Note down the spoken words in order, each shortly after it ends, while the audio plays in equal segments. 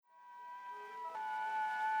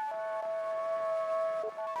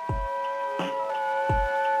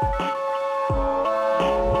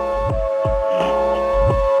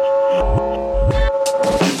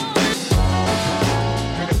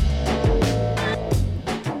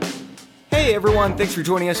Hey everyone, thanks for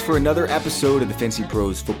joining us for another episode of the Fantasy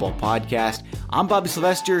Pros Football Podcast. I'm Bobby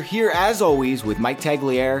Sylvester, here as always with Mike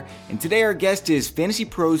Tagliere, and today our guest is Fantasy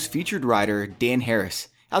Pros featured writer Dan Harris.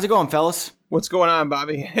 How's it going, fellas? What's going on,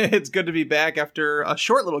 Bobby? It's good to be back after a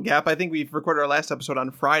short little gap. I think we've recorded our last episode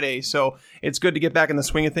on Friday, so it's good to get back in the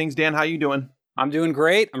swing of things. Dan, how you doing? I'm doing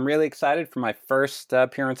great. I'm really excited for my first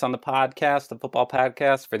appearance on the podcast, the football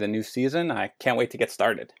podcast for the new season. I can't wait to get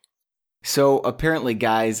started. So apparently,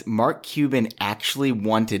 guys, Mark Cuban actually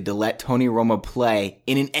wanted to let Tony Romo play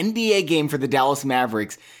in an NBA game for the Dallas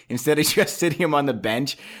Mavericks instead of just sitting him on the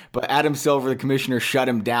bench. But Adam Silver, the commissioner, shut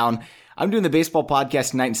him down. I'm doing the baseball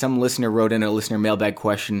podcast tonight, and some listener wrote in a listener mailbag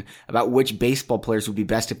question about which baseball players would be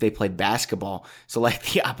best if they played basketball. So like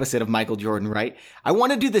the opposite of Michael Jordan, right? I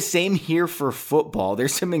want to do the same here for football.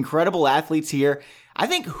 There's some incredible athletes here. I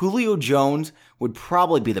think Julio Jones would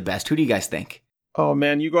probably be the best. Who do you guys think? Oh,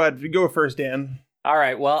 man, you go ahead. You go first, Dan. All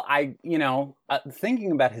right. Well,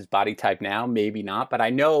 thinking about his body type now, maybe not, but I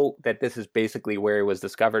know that this is basically where he was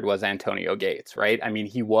discovered was Antonio Gates, right? I mean,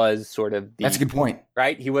 he was sort of That's a good point.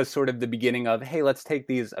 Right? He was sort of the beginning of, hey, let's take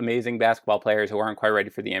these amazing basketball players who aren't quite ready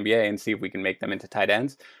for the NBA and see if we can make them into tight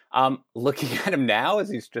ends. Looking at him now, as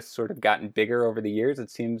he's just sort of gotten bigger over the years,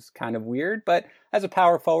 it seems kind of weird, but as a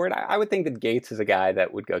power forward, I would think that Gates is a guy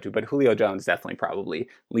that would go to, but Julio Jones definitely probably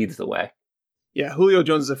leads the way. Yeah, Julio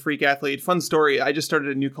Jones is a freak athlete. Fun story. I just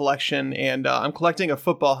started a new collection, and I'm collecting a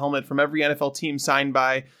football helmet from every NFL team signed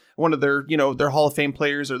by one of their Hall of Fame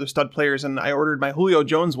players or their stud players. And I ordered my Julio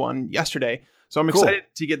Jones one yesterday. So I'm excited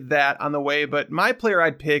to get that on the way. But my player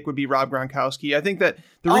I'd pick would be Rob Gronkowski. I think that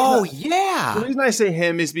the reason I say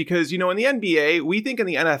him is because, in the NBA, we think in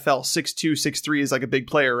the NFL 6'2", 6'3" is like a big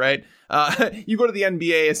player, right? You go to the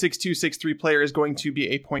NBA, a 6'2", 6'3" player is going to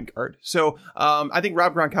be a point guard. So I think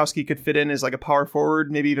Rob Gronkowski could fit in as like a power forward,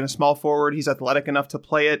 maybe even a small forward. He's athletic enough to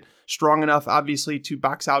play it, strong enough, obviously, to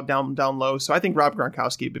box out down low. So I think Rob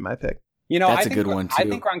Gronkowski would be my pick. That's a good one, too. I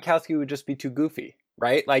think Gronkowski would just be too goofy.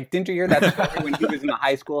 Right? Like, didn't you hear that story when he was in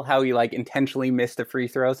high school, how he intentionally missed a free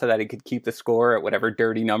throw so that he could keep the score at whatever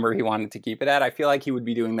dirty number he wanted to keep it at? I feel like he would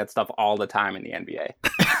be doing that stuff all the time in the NBA.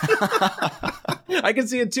 I can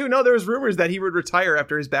see it too. No, there was rumors that he would retire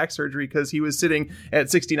after his back surgery because he was sitting at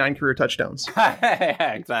 69 career touchdowns.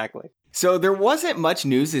 Yeah, exactly. So there wasn't much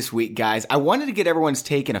news this week, guys. I wanted to get everyone's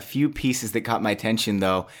take on a few pieces that caught my attention,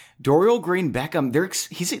 though. Dorial Green-Beckham,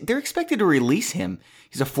 they're expected to release him.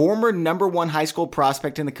 He's a former number one high school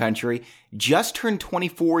prospect in the country, just turned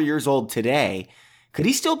 24 years old today. Could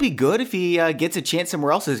he still be good if he gets a chance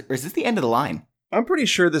somewhere else, or is this the end of the line? I'm pretty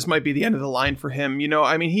sure this might be the end of the line for him.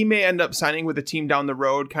 He may end up signing with a team down the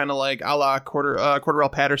road, kind of like a la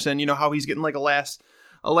Cordarrelle Patterson, how he's getting like a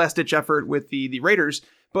last-ditch effort with the Raiders.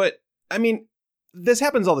 But this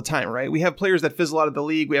happens all the time, right? We have players that fizzle out of the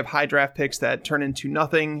league. We have high draft picks that turn into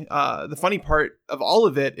nothing. The funny part of all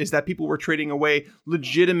of it is that people were trading away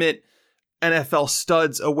legitimate NFL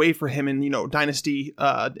studs away for him in, dynasty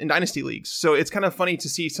leagues. So it's kind of funny to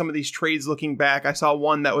see some of these trades looking back. I saw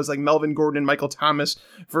one that was like Melvin Gordon and Michael Thomas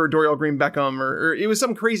for Dorial Green-Beckham, or it was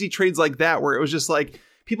some crazy trades like that where it was just like,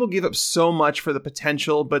 people give up so much for the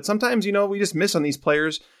potential, but sometimes, we just miss on these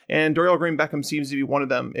players, and Dorial Green-Beckham seems to be one of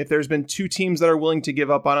them. If there's been two teams that are willing to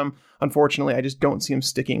give up on him, unfortunately, I just don't see him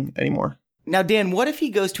sticking anymore. Now, Dan, what if he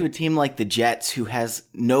goes to a team like the Jets who has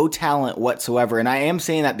no talent whatsoever? And I am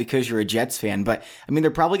saying that because you're a Jets fan, but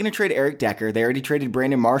they're probably going to trade Eric Decker. They already traded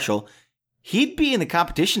Brandon Marshall. He'd be in the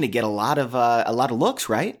competition to get a lot of looks,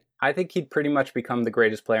 right? I think he'd pretty much become the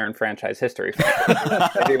greatest player in franchise history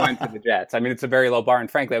if he went to the Jets. it's a very low bar. And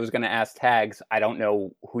frankly, I was going to ask Tags, I don't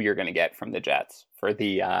know who you're going to get from the Jets for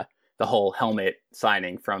the whole helmet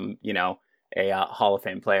signing from, a Hall of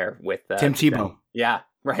Fame player with Tim Tebow. Yeah,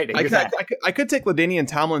 right. Exactly. I could take LaDainian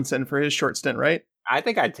Tomlinson for his short stint, right? I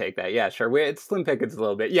think I'd take that. Yeah, sure. It's slim pickings a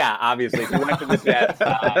little bit. Yeah, obviously, if he went to the Jets,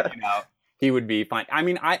 he would be fine. I'm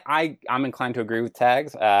inclined to agree with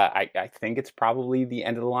Tags. I think it's probably the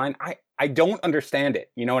end of the line. I don't understand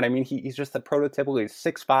it. You know what I mean? He's just the prototypical. He's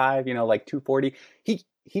 6'5", like 240.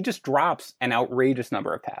 He just drops an outrageous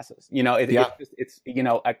number of passes. It's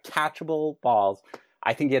a catchable balls.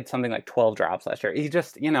 I think he had something like 12 drops last year. He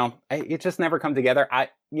just, it just never come together.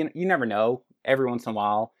 You never know. Every once in a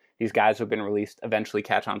while, these guys who have been released eventually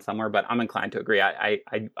catch on somewhere, but I'm inclined to agree.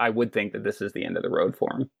 I would think that this is the end of the road for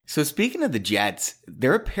him. So speaking of the Jets,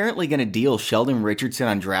 they're apparently going to deal Sheldon Richardson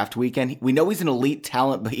on draft weekend. We know he's an elite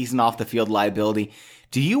talent, but he's an off-the-field liability.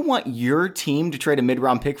 Do you want your team to trade a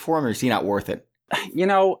mid-round pick for him, or is he not worth it?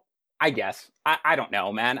 I guess. I don't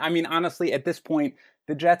know, man. Honestly, at this point,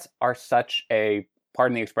 the Jets are such a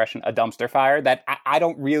pardon the expression, a dumpster fire that I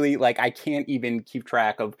don't really like. I can't even keep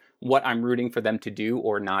track of what I'm rooting for them to do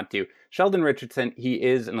or not do. Sheldon Richardson, he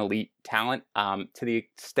is an elite talent. To the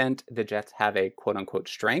extent the Jets have a quote unquote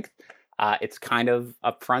strength, it's kind of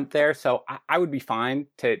up front there. So I would be fine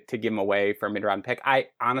to give him away for a mid-round pick. I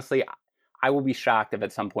will be shocked if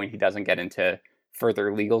at some point he doesn't get into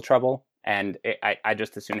further legal trouble. And I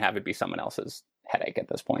just as soon have it be someone else's headache at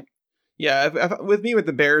this point. Yeah, with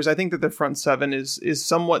the Bears, I think that their front seven is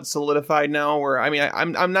somewhat solidified now. Where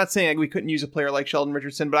I'm not saying we couldn't use a player like Sheldon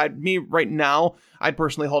Richardson, but right now, I'd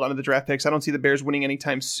personally hold on to the draft picks. I don't see the Bears winning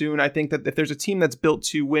anytime soon. I think that if there's a team that's built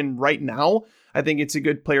to win right now, I think it's a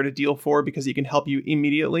good player to deal for because he can help you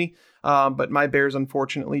immediately. But my Bears,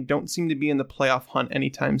 unfortunately, don't seem to be in the playoff hunt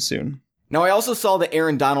anytime soon. Now, I also saw that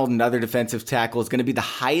Aaron Donald, another defensive tackle, is going to be the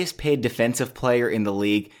highest paid defensive player in the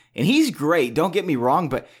league. And he's great, don't get me wrong,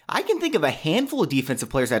 but I can think of a handful of defensive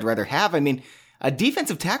players I'd rather have. I mean, a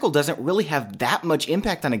defensive tackle doesn't really have that much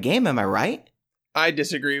impact on a game, am I right? I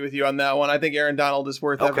disagree with you on that one. I think Aaron Donald is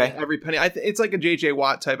worth every penny. It's like a J.J.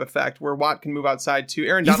 Watt type effect where Watt can move outside too.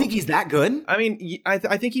 Aaron Donald, you think he's that good? I mean, I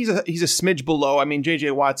think he's a smidge below. I mean,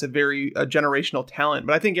 J.J. Watt's a generational talent,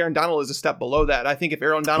 but I think Aaron Donald is a step below that. I think if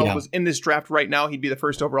Aaron Donald was in this draft right now, he'd be the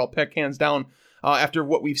first overall pick, hands down, after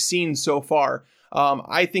what we've seen so far.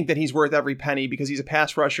 I think that he's worth every penny because he's a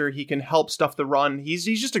pass rusher. He can help stuff the run. He's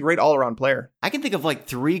just a great all-around player. I can think of like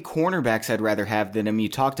 3 cornerbacks I'd rather have than him. You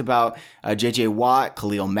talked about J.J. Watt,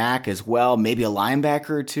 Khalil Mack as well, maybe a linebacker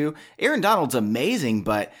or two. Aaron Donald's amazing,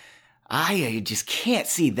 but I just can't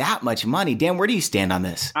see that much money. Dan, where do you stand on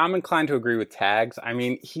this? I'm inclined to agree with Tags. I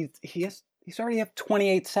mean, he's already have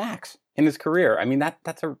 28 sacks in his career. I mean,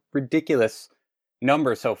 that's a ridiculous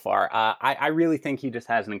number so far. I really think he just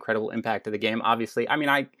has an incredible impact to the game. Obviously, I mean,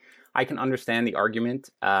 I can understand the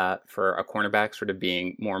argument for a cornerback sort of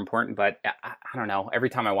being more important, but I don't know.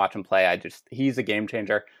 Every time I watch him play, he's a game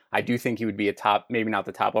changer. I do think he would be a top, maybe not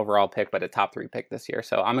the top overall pick, but a top 3 pick this year.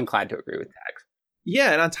 So I'm inclined to agree with Tags.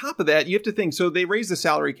 Yeah, and on top of that, you have to think, so they raised the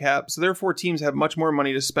salary cap, so therefore teams have much more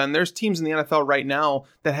money to spend. There's teams in the NFL right now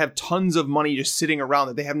that have tons of money just sitting around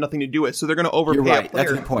that they have nothing to do with, so they're going to overpay a player.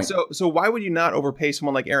 That's the point. So why would you not overpay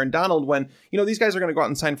someone like Aaron Donald when, these guys are going to go out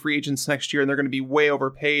and sign free agents next year and they're going to be way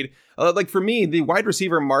overpaid? Like for me, the wide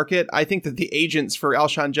receiver market, I think that the agents for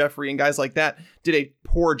Alshon Jeffrey and guys like that did a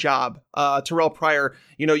poor job. Terrell Pryor,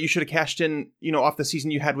 you should have cashed in, off the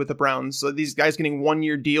season you had with the Browns. So these guys getting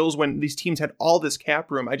 1-year deals when these teams had all this cap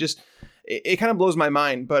room. It kind of blows my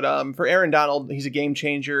mind. But for Aaron Donald, he's a game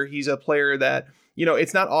changer. He's a player that,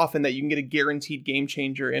 it's not often that you can get a guaranteed game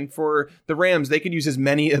changer. And for the Rams, they could use as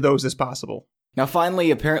many of those as possible. Now,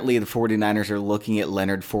 finally, apparently the 49ers are looking at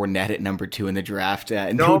Leonard Fournette at number 2 in the draft.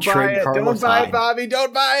 Don't buy it. Don't buy it, Bobby.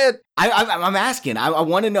 Don't buy it. I'm asking. I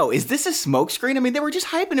want to know, is this a smokescreen? I mean, they were just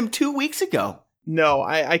hyping him 2 weeks ago. No,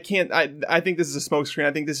 I can't. I think this is a smokescreen.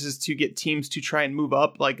 I think this is to get teams to try and move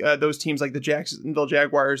up, like those teams like the Jacksonville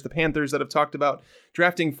Jaguars, the Panthers that have talked about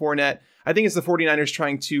drafting Fournette. I think it's the 49ers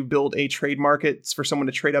trying to build a trade market for someone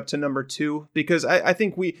to trade up to number 2, because I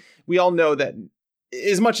think we all know that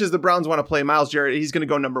as much as the Browns want to play Myles Jarrett, he's going to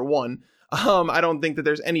go number 1. I don't think that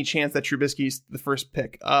there's any chance that Trubisky's the first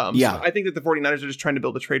pick. So I think that the 49ers are just trying to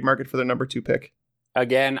build a trade market for their number 2 pick.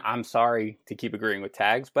 Again, I'm sorry to keep agreeing with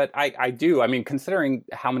Tags, but I do. I mean, considering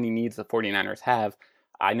how many needs the 49ers have,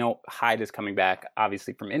 I know Hyde is coming back,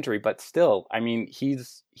 obviously, from injury, but still, I mean, he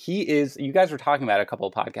is, you guys were talking about it a couple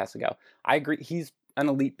of podcasts ago. I agree. He's an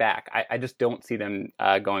elite back. I just don't see them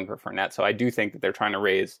going for Fournette. So I do think that they're trying to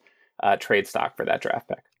raise trade stock for that draft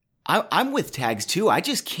pick. I'm with Tags too. I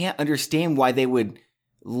just can't understand why they would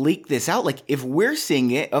leak this out. Like, if we're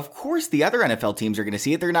seeing it, of course the other NFL teams are going to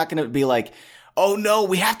see it. They're not going to be like, oh no,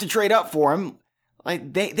 we have to trade up for him.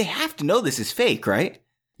 Like, they have to know this is fake, right?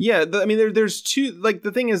 Yeah, there's two, like,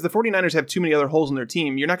 the thing is the 49ers have too many other holes in their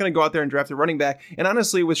team. You're not going to go out there and draft a running back. And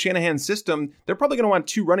honestly, with Shanahan's system, they're probably going to want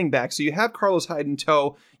 2 running backs. So you have Carlos Hyde in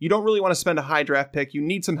tow. You don't really want to spend a high draft pick. You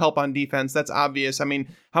need some help on defense. That's obvious. I mean,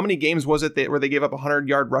 how many games was it where they gave up a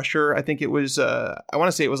 100-yard rusher? I think it was, I want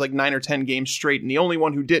to say it was like 9 or 10 games straight. And the only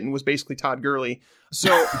one who didn't was basically Todd Gurley.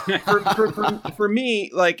 So for me,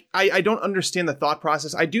 like, I don't understand the thought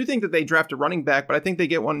process. I do think that they draft a running back, but I think they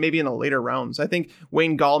get one maybe in the later rounds. I think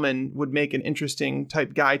Wayne Gallman would make an interesting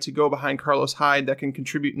type guy to go behind Carlos Hyde that can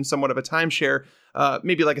contribute in somewhat of a timeshare,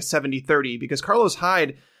 maybe like a 70-30, because Carlos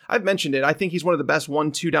Hyde, I've mentioned it, I think he's one of the best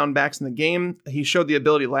 1-2 down backs in the game. He showed the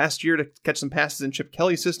ability last year to catch some passes in Chip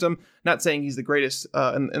Kelly's system. Not saying he's the greatest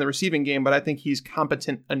in the receiving game, but I think he's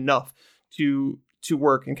competent enough to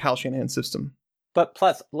work in Kyle Shanahan's system. But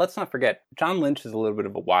plus, let's not forget, John Lynch is a little bit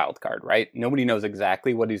of a wild card, right? Nobody knows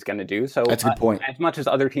exactly what he's going to do. So that's a good point. As much as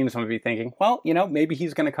other teams might be thinking, well, maybe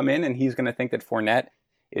he's going to come in and he's going to think that Fournette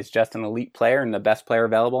is just an elite player and the best player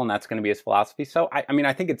available, and that's going to be his philosophy. So,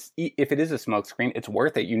 I think if it is a smokescreen, it's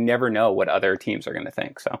worth it. You never know what other teams are going to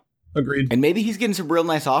think. So, agreed. And maybe he's getting some real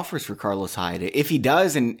nice offers for Carlos Hyde. If he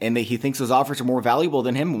does, and he thinks those offers are more valuable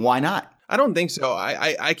than him, why not? I don't think so.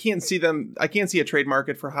 I can't see them. I can't see a trade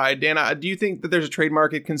market for Hyde. Dan, do you think that there's a trade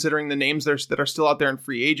market considering the names that are still out there in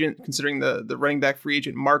free agent, considering the running back free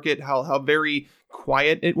agent market, how very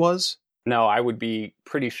quiet it was? No, I would be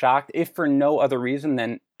pretty shocked if for no other reason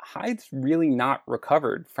than Hyde's really not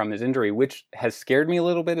recovered from his injury, which has scared me a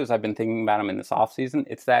little bit as I've been thinking about him in this offseason.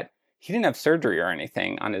 It's that he didn't have surgery or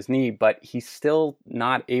anything on his knee, but he's still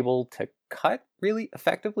not able to cut really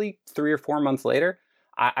effectively 3 or 4 months later.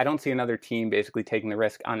 I don't see another team basically taking the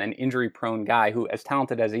risk on an injury-prone guy who, as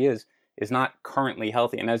talented as he is not currently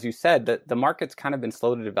healthy. And as you said, the market's kind of been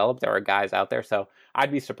slow to develop. There are guys out there, so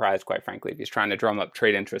I'd be surprised, quite frankly, if he's trying to drum up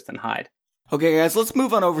trade interest in Hyde. Okay, guys, let's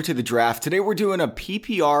move on over to the draft. Today we're doing a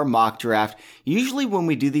PPR mock draft. Usually when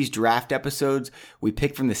we do these draft episodes, we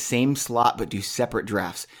pick from the same slot but do separate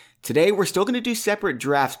drafts. Today, we're still going to do separate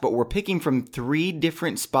drafts, but we're picking from 3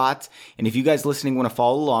 different spots. And if you guys listening want to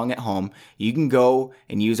follow along at home, you can go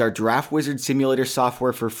and use our Draft Wizard Simulator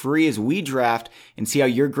software for free as we draft and see how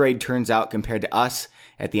your grade turns out compared to us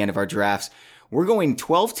at the end of our drafts. We're going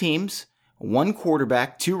 12 teams, 1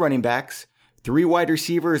 quarterback, 2 running backs, 3 wide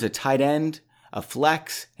receivers, a tight end, a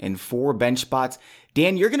flex, and 4 bench spots.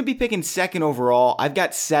 Dan, you're going to be picking second overall. I've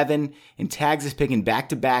got 7, and Tags is picking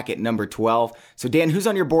back-to-back at number 12. So, Dan, who's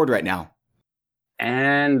on your board right now?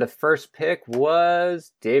 And the first pick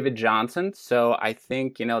was David Johnson. So I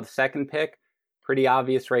think, the second pick, pretty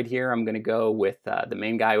obvious right here. I'm going to go with the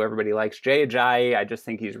main guy who everybody likes, Jay Ajayi. I just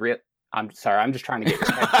think he's real. I'm sorry. I'm just trying to get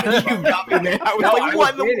you got me, man. I was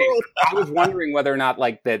what in the world? I was wondering whether or not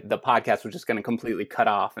the podcast was just going to completely cut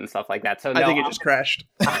off and stuff like that. So I think it just crashed.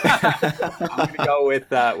 I'm going to go with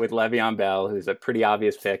Le'Veon Bell, who's a pretty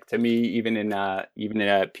obvious pick to me, even in a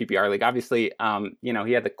PPR league. Obviously,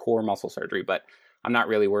 he had the core muscle surgery, but I'm not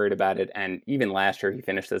really worried about it. And even last year, he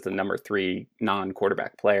finished as the number 3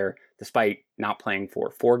 non-quarterback player, despite not playing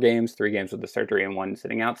for 4 games, 3 games with the surgery and 1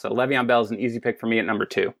 sitting out. So Le'Veon Bell is an easy pick for me at number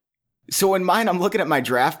 2. So in mine, I'm looking at my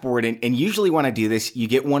draft board, and usually when I do this, you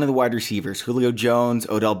get one of the wide receivers, Julio Jones,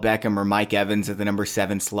 Odell Beckham, or Mike Evans at the number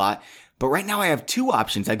 7 slot. But right now I have 2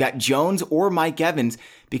 options. I got Jones or Mike Evans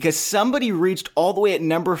because somebody reached all the way at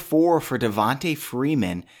number 4 for Devontae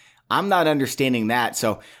Freeman. I'm not understanding that,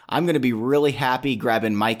 so I'm going to be really happy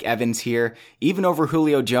grabbing Mike Evans here, even over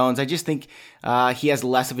Julio Jones. I just think he has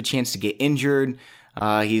less of a chance to get injured.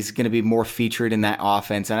 He's going to be more featured in that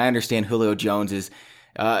offense, and I understand Julio Jones is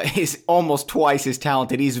almost twice as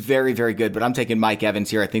talented. He's very, very good, but I'm taking Mike Evans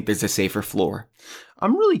here. I think there's a safer floor.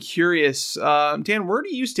 I'm really curious, Dan, where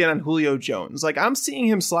do you stand on Julio Jones? Like, I'm seeing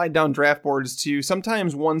him slide down draft boards to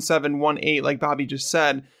sometimes 1-7, 1-8, like Bobby just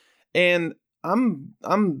said, and I'm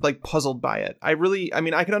like puzzled by it. I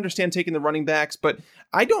can understand taking the running backs, but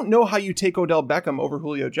I don't know how you take Odell Beckham over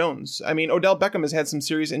Julio Jones. I mean, Odell Beckham has had some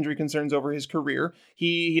serious injury concerns over his career.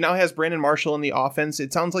 He now has Brandon Marshall in the offense.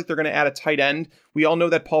 It sounds like they're going to add a tight end. We all know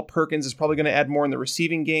that Paul Perkins is probably going to add more in the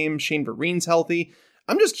receiving game. Shane Vereen's healthy.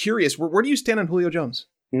 I'm just curious, where do you stand on Julio Jones?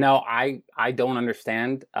 No, I don't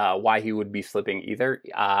understand why he would be slipping either.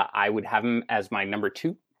 I would have him as my number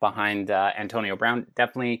 2 behind Antonio Brown.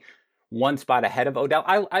 Definitely 1 spot ahead of Odell.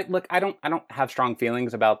 I don't have strong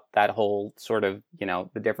feelings about that whole sort of,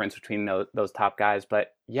 the difference between those top guys.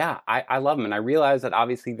 But yeah, I love him. And I realize that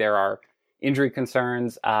obviously there are injury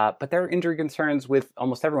concerns, but there are injury concerns with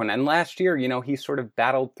almost everyone. And last year, he sort of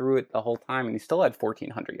battled through it the whole time and he still had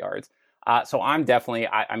 1,400 yards. So I'm definitely,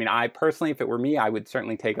 I personally, if it were me, I would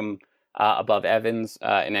certainly take him above Evans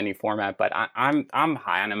in any format. But I'm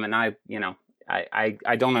high on him, and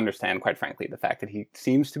I don't understand, quite frankly, the fact that he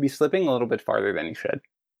seems to be slipping a little bit farther than he should.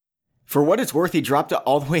 For what it's worth, he dropped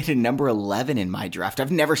all the way to number 11 in my draft.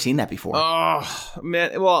 I've never seen that before. Oh,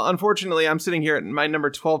 man. Well, unfortunately, I'm sitting here at my number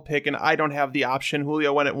 12 pick, and I don't have the option.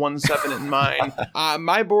 Julio went at 1-7 in mine.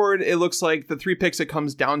 My board, it looks like the 3 picks it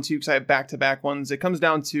comes down to, because I have back-to-back ones, it comes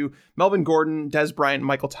down to Melvin Gordon, Dez Bryant,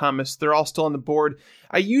 Michael Thomas. They're all still on the board.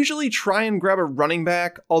 I usually try and grab a running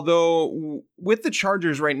back, although with the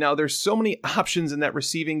Chargers right now, there's so many options in that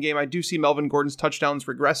receiving game. I do see Melvin Gordon's touchdowns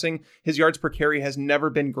regressing. His yards per carry has never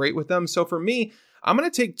been great with them. So for me, I'm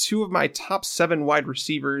going to take 2 of my top 7 wide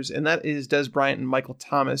receivers, and that is Dez Bryant and Michael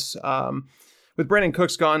Thomas. With with Brandon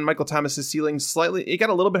Cooks gone, Michael Thomas's ceiling it got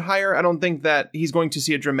a little bit higher. I don't think that he's going to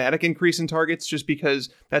see a dramatic increase in targets just because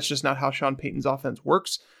that's just not how Sean Payton's offense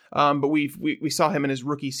works. But we saw him in his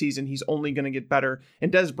rookie season. He's only going to get better.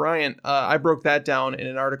 And Des Bryant, I broke that down in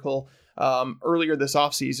an article earlier this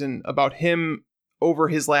offseason about him over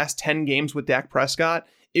his last 10 games with Dak Prescott.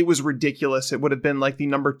 It was ridiculous. It would have been like the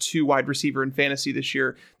number 2 wide receiver in fantasy this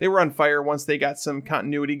year. They were on fire once they got some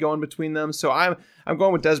continuity going between them. So I'm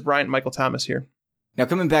going with Des Bryant and Michael Thomas here. Now,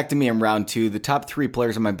 coming back to me in round 2, the top 3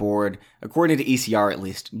 players on my board, according to ECR at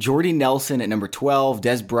least, Jordy Nelson at number 12,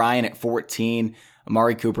 Des Bryant at 14,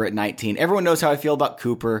 Amari Cooper at 19. Everyone knows how I feel about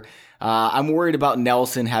Cooper. I'm worried about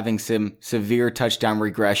Nelson having some severe touchdown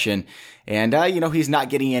regression. And, he's not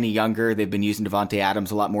getting any younger. They've been using Devontae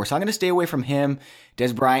Adams a lot more. So I'm going to stay away from him.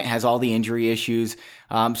 Des Bryant has all the injury issues.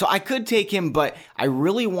 So I could take him, but I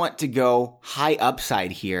really want to go high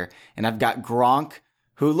upside here. And I've got Gronk,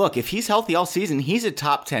 who, look, if he's healthy all season, he's a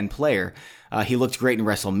top 10 player. He looked great in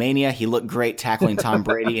WrestleMania. He looked great tackling Tom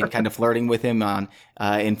Brady and kind of flirting with him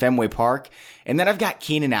in Fenway Park. And then I've got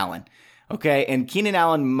Keenan Allen. Okay, and Keenan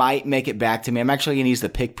Allen might make it back to me. I'm actually going to use the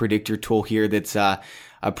pick predictor tool here that's a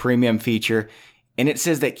premium feature. And it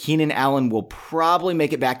says that Keenan Allen will probably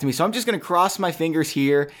make it back to me. So I'm just going to cross my fingers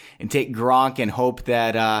here and take Gronk and hope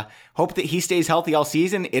that he stays healthy all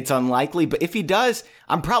season. It's unlikely, but if he does,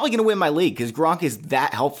 I'm probably going to win my league because Gronk is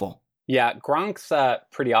that helpful. Yeah, Gronk's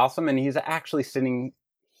pretty awesome, and he's actually sitting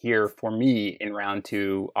here for me in round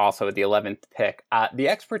 2, also at the 11th pick. The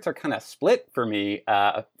experts are kind of split for me,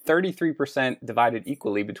 33% divided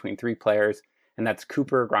equally between 3 players, and that's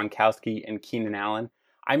Cooper, Gronkowski, and Keenan Allen.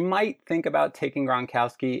 I might think about taking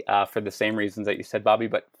Gronkowski for the same reasons that you said, Bobby,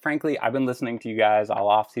 but frankly, I've been listening to you guys all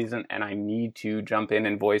offseason, and I need to jump in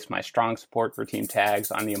and voice my strong support for Team Tags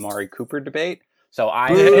on the Amari Cooper debate. So I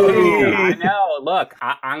know. Look,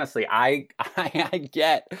 honestly, I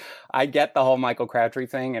get the whole Michael Crabtree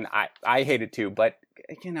thing, and I hate it too. But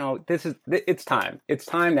it's time. It's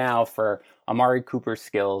time now for Amari Cooper's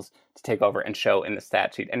skills to take over and show in the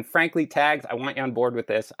stat sheet. And frankly, Tags, I want you on board with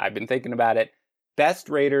this. I've been thinking about it. Best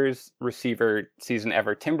Raiders receiver season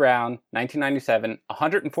ever: Tim Brown, 1997,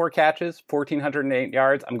 104 catches, 1,408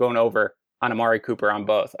 yards. I'm going over on Amari Cooper on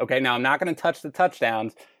both. Okay, now I'm not going to touch the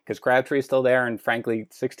touchdowns because Crabtree is still there, and frankly,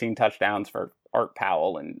 16 touchdowns for Art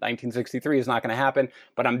Powell in 1963 is not going to happen,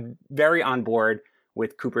 but I'm very on board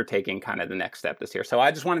with Cooper taking kind of the next step this year. So I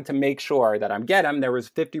just wanted to make sure that I'm get him. There was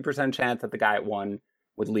 50% chance that the guy at 1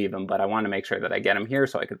 would leave him, but I want to make sure that I get him here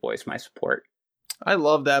so I could voice my support. I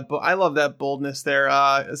love that. I love that boldness there.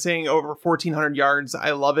 Saying over 1,400 yards.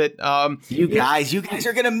 I love it. You guys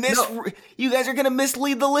are gonna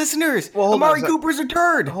mislead the listeners. Well, Amari Cooper's a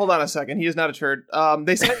turd. Hold on a second. He is not a turd.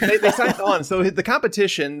 They signed on. So the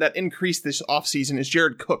competition that increased this offseason is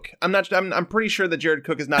Jared Cook. I'm pretty sure that Jared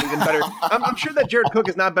Cook is not even better. I'm sure that Jared Cook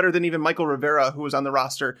is not better than even Michael Rivera, who was on the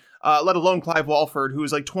roster. Let alone Clive Walford, who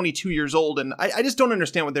is like 22 years old. And I just don't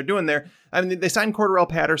understand what they're doing there. I mean, they signed Cordarrelle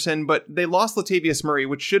Patterson, but they lost Latavius Murray,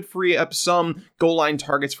 which should free up some goal line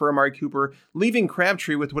targets for Amari Cooper, leaving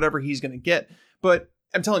Crabtree with whatever he's going to get. But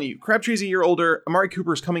I'm telling you, Crabtree's a year older. Amari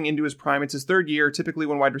Cooper's coming into his prime. It's his 3rd year, typically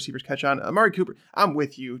when wide receivers catch on. Amari Cooper, I'm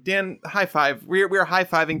with you. Dan, high five. We're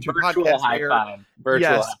high-fiving through podcast. Virtual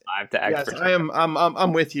high five to experts. Yes,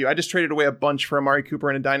 I'm with you. I just traded away a bunch for Amari Cooper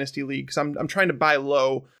in a dynasty league because I'm trying to buy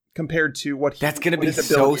low compared to what that's going to be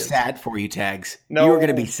so sad for you, Tags. No, you're going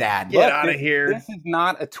to be sad. Get out of here. This is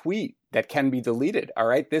not a tweet that can be deleted. All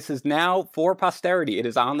right. This is now for posterity. It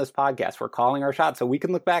is on this podcast. We're calling our shot. So we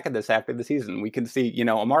can look back at this after the season. We can see,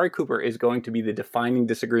 Amari Cooper is going to be the defining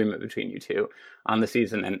disagreement between you two on the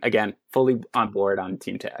season. And again, fully on board on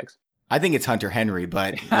Team Tags. I think it's Hunter Henry,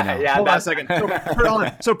 but yeah, hold on a second.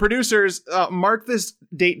 So producers, mark this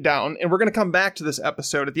date down, and we're going to come back to this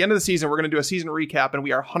episode at the end of the season. We're going to do a season recap, and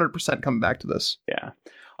we are 100% coming back to this. Yeah.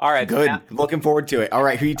 All right. Good. Looking forword to it. All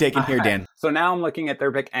right. Who are you taking here, Dan? So now I'm looking at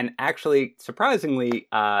their pick, and actually, surprisingly,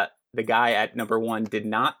 the guy at number 1 did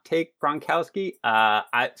not take Gronkowski.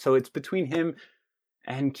 So it's between him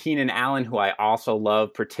and Keenan Allen, who I also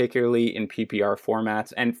love, particularly in PPR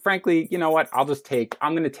formats. And frankly, you know what? I'm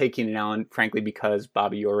going to take Keenan Allen, frankly, because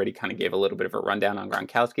Bobby, you already kind of gave a little bit of a rundown on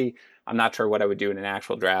Gronkowski. I'm not sure what I would do in an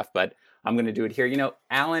actual draft, but I'm going to do it here.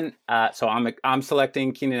 Allen, so I'm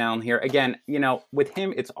selecting Keenan Allen here. Again, with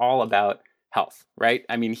him, it's all about health, right?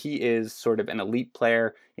 I mean, he is sort of an elite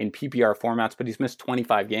player in PPR formats, but he's missed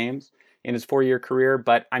 25 games in his 4-year career.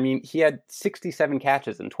 But I mean, he had 67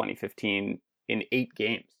 catches in 2015 in 8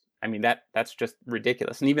 games. I mean, that's just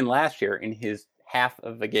ridiculous. And even last year, in his half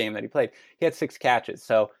of the game that he played, he had 6 catches.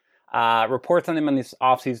 So Reports on him in this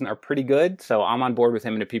offseason are pretty good, so I'm on board with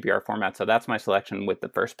him in a PPR format. So that's my selection with the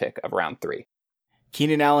first pick of round 3.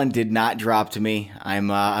 Keenan Allen did not drop to me.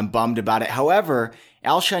 I'm bummed about it. However,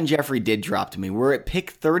 Alshon Jeffrey did drop to me. We're at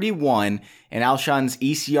pick 31, and Alshon's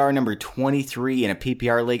ECR number 23 in a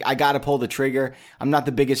PPR league. I got to pull the trigger. I'm not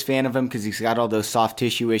the biggest fan of him because he's got all those soft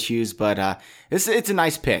tissue issues, but it's a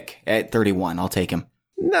nice pick at 31. I'll take him.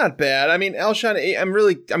 Not bad. I mean, Alshon,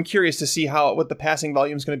 I'm curious to see what the passing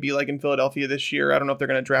volume is going to be like in Philadelphia this year. I don't know if they're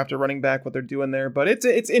going to draft a running back, what they're doing there, but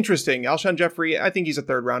it's interesting. Alshon Jeffrey, I think he's a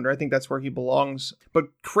third rounder. I think that's where he belongs. But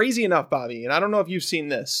crazy enough, Bobby, and I don't know if you've seen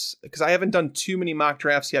this because I haven't done too many mock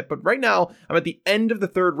drafts yet, but right now I'm at the end of the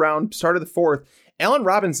third round, start of the fourth. Allen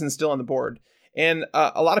Robinson's still on the board. And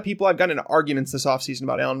a lot of people I've gotten into arguments this offseason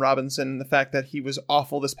about Allen Robinson and the fact that he was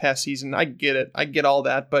awful this past season. I get it. I get all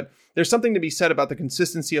that. But there's something to be said about the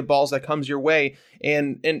consistency of balls that comes your way.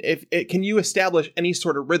 And if it, can you establish any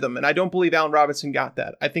sort of rhythm? And I don't believe Allen Robinson got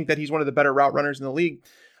that. I think that he's one of the better route runners in the league.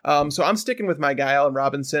 So I'm sticking with my guy, Allen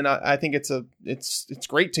Robinson. I think it's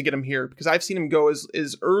great to get him here because I've seen him go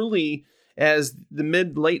as early as the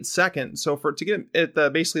mid-late second. So to get him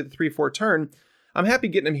at basically the 3-4 turn, I'm happy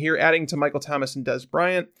getting him here, adding to Michael Thomas and Des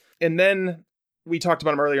Bryant. And then we talked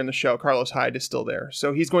about him earlier in the show. Carlos Hyde is still there.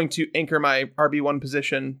 So he's going to anchor my RB1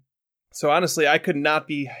 position. So honestly, I could not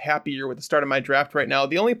be happier with the start of my draft right now.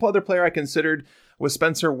 The only other player I considered was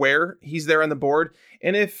Spencer Ware. He's there on the board.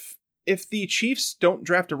 And if the Chiefs don't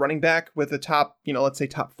draft a running back with a top, let's say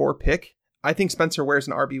top 4 pick, I think Spencer Ware's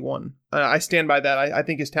an RB1. I stand by that. I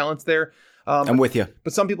think his talent's there. I'm with you.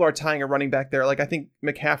 But some people are tying a running back there. Like I think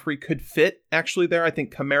McCaffrey could fit actually there. I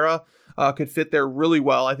think Kamara could fit there really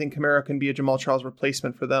well. I think Kamara can be a Jamal Charles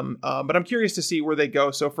replacement for them. But I'm curious to see where they go.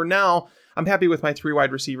 So for now, I'm happy with my 3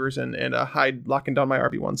 wide receivers and Hyde locking down my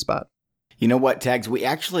RB1 spot. You know what, Tags? We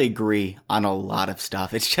actually agree on a lot of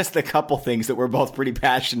stuff. It's just a couple things that we're both pretty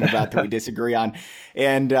passionate about that we disagree on.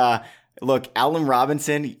 And look, Allen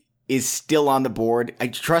Robinson is still on the board.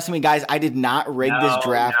 Trust me, guys, I did not rig this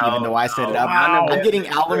draft, even though I set it up. Wow. I'm getting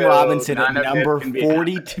Allen Robinson at number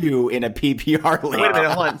 42 in a PPR league. Wait a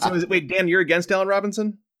minute, hold on. So wait, Dan, you're against Allen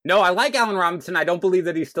Robinson? No, I like Allen Robinson. I don't believe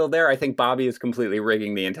that he's still there. I think Bobby is completely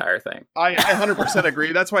rigging the entire thing. I 100%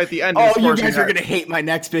 agree. That's why at the end... you guys are going to hate my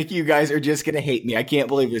next pick. You guys are just going to hate me. I can't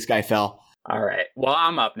believe this guy fell. All right. Well,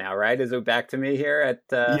 I'm up now, right? Is it back to me here at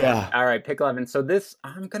yeah. All right, pick 11. So this,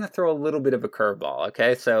 I'm going to throw a little bit of a curveball,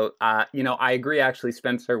 okay? So, I agree, actually,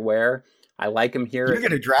 Spencer Ware. I like him here. You're going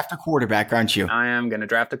to draft a quarterback, aren't you? I am going to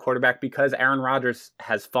draft a quarterback because Aaron Rodgers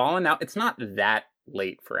has fallen. Now, it's not that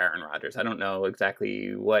late for Aaron Rodgers. I don't know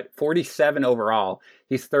exactly 47 overall.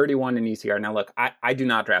 He's 31 in ECR. Now, look, I do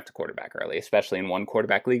not draft a quarterback early, especially in one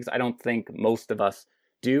quarterback leagues. I don't think most of us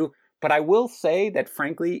do. But I will say that,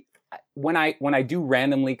 frankly, when I do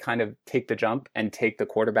randomly kind of take the jump and take the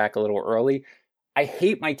quarterback a little early, I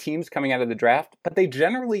hate my teams coming out of the draft, but they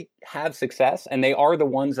generally have success, and they are the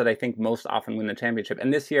ones that I think most often win the championship.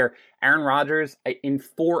 And this year, Aaron Rodgers, in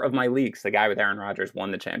 4 of my leagues, the guy with Aaron Rodgers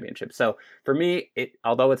won the championship. So for me,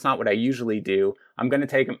 although it's not what I usually do, I'm going to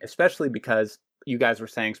take him, especially because you guys were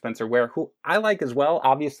saying Spencer Ware, who I like as well.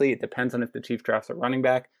 Obviously, it depends on if the Chiefs drafts a running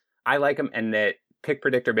back. I like him, and that Pick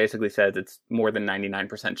Predictor basically says it's more than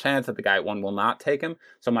 99% chance that the guy at 1 will not take him.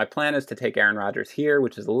 So my plan is to take Aaron Rodgers here,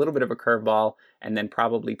 which is a little bit of a curveball, and then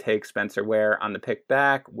probably take Spencer Ware on the pick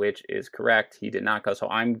back, which is correct. He did not go. So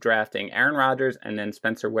I'm drafting Aaron Rodgers and then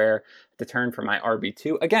Spencer Ware to turn for my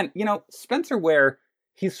RB2. Again, Spencer Ware,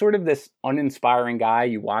 he's sort of this uninspiring guy.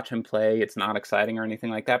 You watch him play. It's not exciting or anything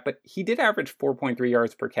like that, but he did average 4.3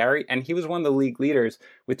 yards per carry, and he was one of the league leaders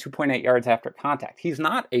with 2.8 yards after contact. He's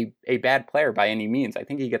not a bad player by any means. I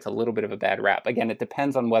think he gets a little bit of a bad rap. Again, it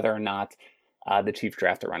depends on whether or not the Chiefs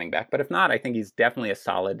draft a running back, but if not, I think he's definitely a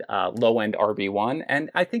solid low-end RB1,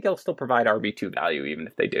 and I think he'll still provide RB2 value even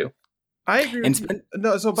if they do. I agree with you.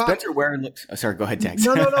 No, so Bob, Spencer Ware looks... Oh, sorry, go ahead, Tex.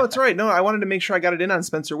 No, it's right. No, I wanted to make sure I got it in on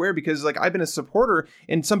Spencer Ware because, I've been a supporter,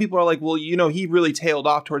 and some people are like, well, he really tailed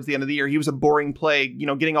off towards the end of the year. He was a boring play,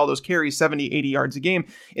 getting all those carries, 70, 80 yards a game.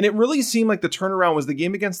 And it really seemed like the turnaround was the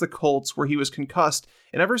game against the Colts where he was concussed.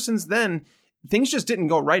 And ever since then, things just didn't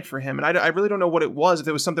go right for him. And I really don't know what it was, if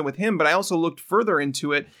it was something with him, but I also looked further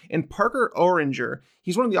into it. And Parker Oranger,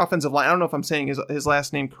 he's one of the offensive line. I don't know if I'm saying his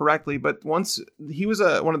last name correctly, but once he was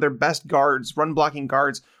one of their best guards, run blocking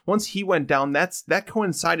guards. Once he went down, that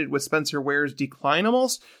coincided with Spencer Ware's decline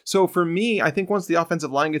almost. So for me, I think once the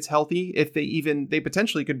offensive line gets healthy, if they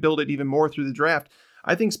potentially could build it even more through the draft,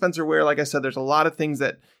 I think Spencer Ware, like I said, there's a lot of things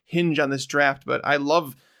that hinge on this draft, but I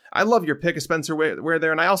love your pick of Spencer Ware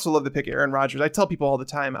there, and I also love the pick of Aaron Rodgers. I tell people all the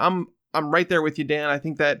time, I'm right there with you, Dan. I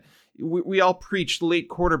think that we all preach late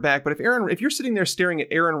quarterback, but if you're sitting there staring at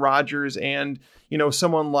Aaron Rodgers and,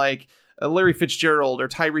 someone like Larry Fitzgerald or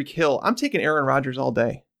Tyreek Hill, I'm taking Aaron Rodgers all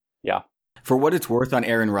day. Yeah. For what it's worth on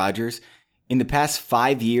Aaron Rodgers, in the past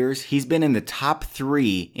 5 years, he's been in the top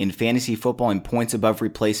 3 in fantasy football in points above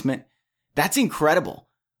replacement. That's incredible.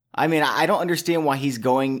 I mean, I don't understand why he's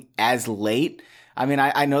going as late. I mean,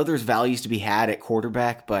 I know there's values to be had at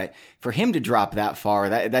quarterback, but for him to drop that far,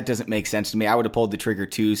 that doesn't make sense to me. I would have pulled the trigger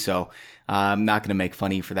too, so I'm not going to make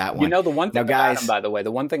fun of you for that one. The one thing about him, by the way,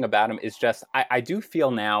 the one thing about him is just I do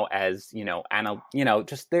feel now as,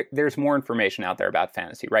 just there's more information out there about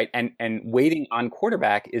fantasy, right? And waiting on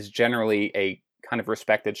quarterback is generally a kind of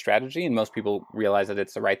respected strategy, and most people realize that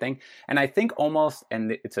it's the right thing. And I think almost,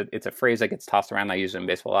 and it's a phrase that gets tossed around, I use it in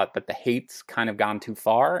baseball a lot, but the hate's kind of gone too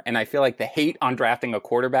far. And I feel like the hate on drafting a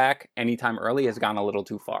quarterback anytime early has gone a little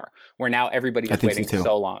too far, where now everybody is waiting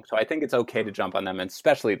so long. So I think it's okay to jump on them, and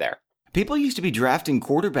especially there. People used to be drafting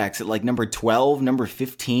quarterbacks at like number 12, number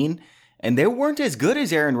 15, and they weren't as good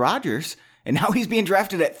as Aaron Rodgers. And now he's being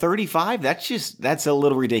drafted at 35. That's a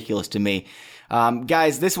little ridiculous to me.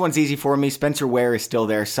 Guys, this one's easy for me. Spencer Ware is still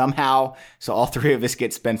there somehow. So all 3 of us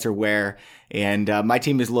get Spencer Ware. And my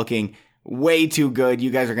team is looking way too good. You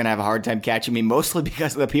guys are going to have a hard time catching me, mostly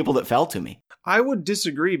because of the people that fell to me. I would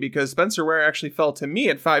disagree because Spencer Ware actually fell to me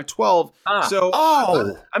at 512.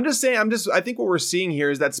 I'm just saying, I think what we're seeing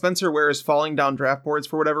here is that Spencer Ware is falling down draft boards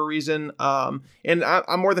for whatever reason. And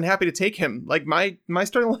I'm more than happy to take him. Like my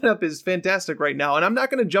starting lineup is fantastic right now, and I'm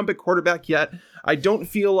not going to jump at quarterback yet. I don't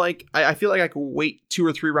feel like I feel like I could wait 2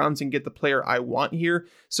 or 3 rounds and get the player I want here.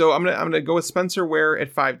 So I'm gonna go with Spencer Ware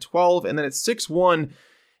at 512, and then at 6-1,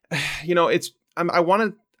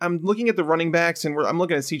 I'm looking at the running backs, and I'm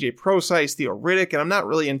looking at CJ Prosise, Theo Riddick, and I'm not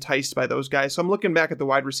really enticed by those guys. So I'm looking back at the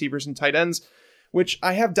wide receivers and tight ends, which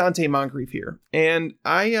I have Dante Moncrief here. And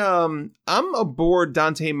I'm aboard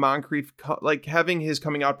Dante Moncrief, like having his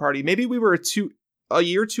coming out party. Maybe we were a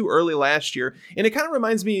year too early last year. And it kind of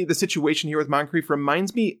reminds me, the situation here with Moncrief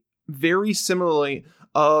reminds me very similarly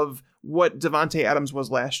of what Devontae Adams was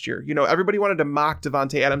last year. Everybody wanted to mock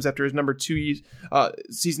Devontae Adams after his number 2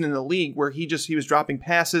 season in the league, where he was dropping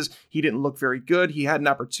passes. He didn't look very good. He had an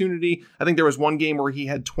opportunity. I think there was one game where he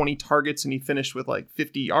had 20 targets and he finished with like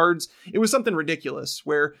 50 yards. It was something ridiculous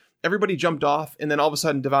where everybody jumped off, and then all of a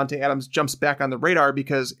sudden Devontae Adams jumps back on the radar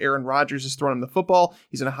because Aaron Rodgers is throwing him the football.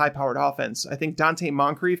 He's in a high-powered offense. I think Dante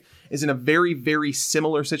Moncrief is in a very, very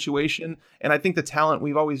similar situation, and I think the talent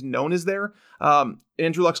we've always known is there.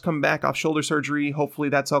 Andrew Luck's come back off shoulder surgery. Hopefully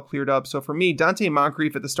that's all cleared up. So for me, Dante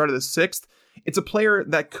Moncrief at the start of the 6th, it's a player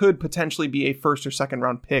that could potentially be a 1st or 2nd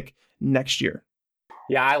round pick next year.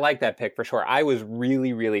 Yeah, I like that pick for sure. I was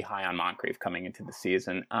really, really high on Moncrief coming into the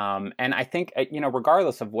season. And I think,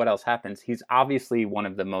 regardless of what else happens, he's obviously one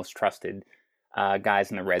of the most trusted guys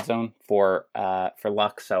in the red zone for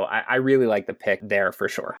Luck. So I really like the pick there for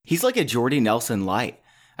sure. He's like a Jordy Nelson light.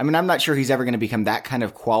 I mean, I'm not sure he's ever going to become that kind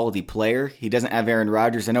of quality player. He doesn't have Aaron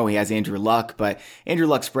Rodgers. I know he has Andrew Luck, but Andrew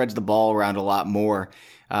Luck spreads the ball around a lot more.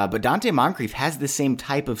 But Dante Moncrief has the same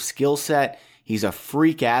type of skill set. He's a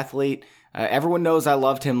freak athlete. Everyone knows I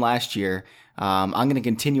loved him last year. I'm going to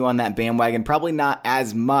continue on that bandwagon. Probably not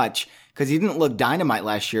as much because he didn't look dynamite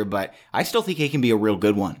last year, but I still think he can be a real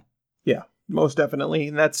good one. Yeah, most definitely.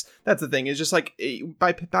 And that's the thing. It's just like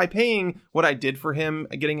by paying what I did for him,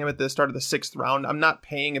 getting him at the start of the 6th round, I'm not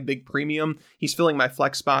paying a big premium. He's filling my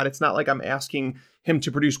flex spot. It's not like I'm asking him to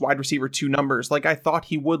produce wide receiver 2 numbers like I thought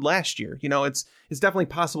he would last year. It's definitely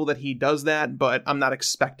possible that he does that, but I'm not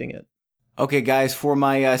expecting it. Okay, guys, for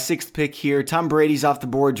my 6th pick here, Tom Brady's off the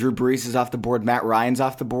board, Drew Brees is off the board, Matt Ryan's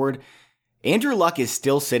off the board. Andrew Luck is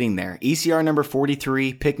still sitting there. ECR number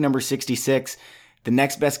 43, pick number 66. The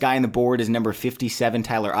next best guy on the board is number 57,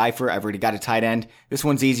 Tyler Eifert. I've already got a tight end. This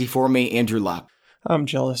one's easy for me, Andrew Luck. I'm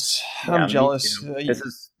jealous. I'm jealous.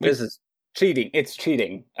 This is cheating. It's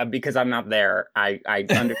cheating because I'm not there. I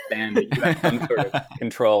understand that you have some sort of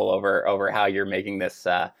control over how you're making this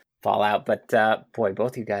fall out. But boy,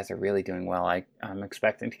 both you guys are really doing well. I'm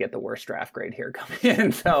expecting to get the worst draft grade here coming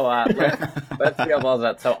in. So let's see how well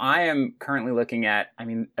that. So I am currently looking at,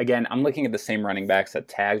 I'm looking at the same running backs that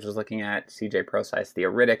Tags was looking at, CJ Prosise,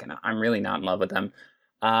 Theo Riddick, and I'm really not in love with them.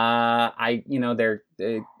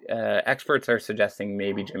 Experts are suggesting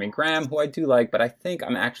maybe Jimmy Graham, who I do like, but I think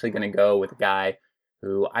I'm actually going to go with a guy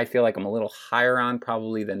who I feel like I'm a little higher on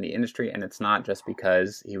probably than the industry, and it's not just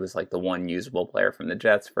because he was like the one usable player from the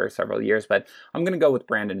Jets for several years, but I'm going to go with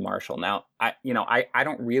Brandon Marshall. Now, I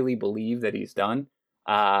don't really believe that he's done.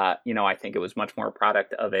 I think it was much more a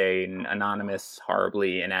product of an anonymous,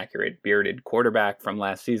 horribly inaccurate, bearded quarterback from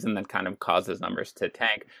last season that kind of caused his numbers to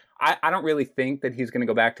tank. I don't really think that he's going to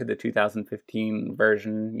go back to the 2015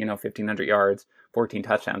 version, 1,500 yards, 14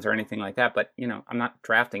 touchdowns or anything like that. But, I'm not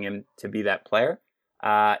drafting him to be that player.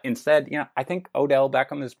 Instead, I think Odell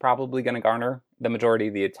Beckham is probably going to garner the majority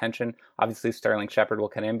of the attention. Obviously, Sterling Shepard will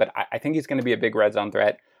come in, but I think he's going to be a big red zone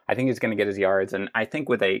threat. I think he's going to get his yards. And I think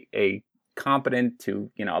with a competent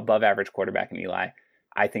to, above average quarterback in Eli,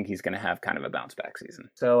 I think he's going to have kind of a bounce back season.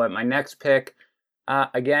 So at my next pick,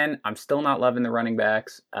 again, I'm still not loving the running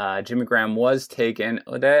backs. Jimmy Graham was taken.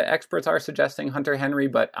 The experts are suggesting Hunter Henry,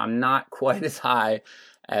 but I'm not quite as high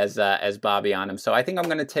as Bobby on him. So I think I'm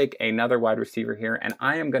going to take another wide receiver here, and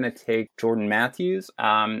I am going to take Jordan Matthews.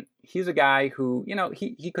 He's a guy who,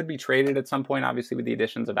 he could be traded at some point, obviously with the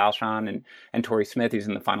additions of Alshon and Torrey Smith. He's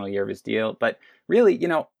in the final year of his deal. But really,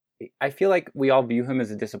 I feel like we all view him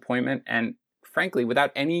as a disappointment. And frankly,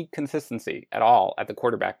 without any consistency at all at the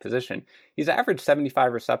quarterback position, he's averaged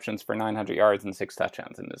 75 receptions for 900 yards and 6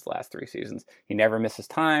 touchdowns in his last 3 seasons. He never misses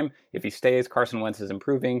time. If he stays, Carson Wentz is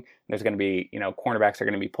improving. There's going to be, cornerbacks are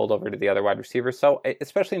going to be pulled over to the other wide receivers. So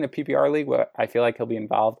especially in the PPR league, where I feel like he'll be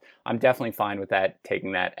involved, I'm definitely fine with that,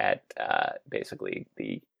 taking that at basically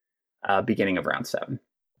the beginning of round 7.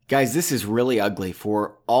 Guys, this is really ugly.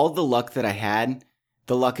 For all the luck that I had,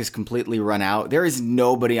 the luck has completely run out. There is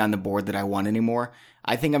nobody on the board that I want anymore.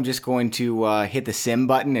 I think I'm just going to hit the sim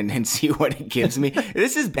button and see what it gives me.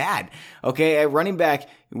 This is bad. Okay, at running back,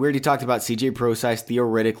 we already talked about CJ Prosise, Theo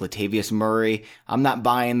Riddick, Latavius Murray. I'm not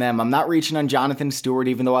buying them. I'm not reaching on Jonathan Stewart,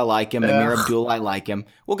 even though I like him. Amir Abdul, I like him.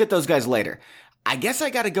 We'll get those guys later. I guess I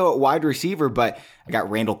got to go at wide receiver, but I got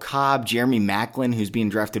Randall Cobb, Jeremy Maclin, who's being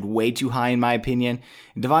drafted way too high in my opinion,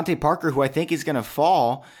 and Devontae Parker, who I think is going to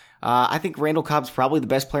fall. I think Randall Cobb's probably the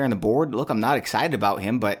best player on the board. Look, I'm not excited about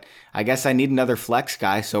him, but I guess I need another flex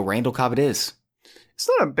guy, so Randall Cobb it is. It's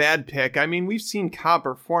not a bad pick. I mean, we've seen Cobb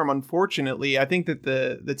perform. Unfortunately, I think that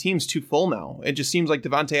the team's too full now. It just seems like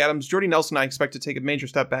Devontae Adams, Jordy Nelson, I expect to take a major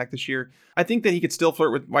step back this year. I think that he could still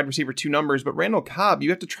flirt with wide receiver 2 numbers, but Randall Cobb,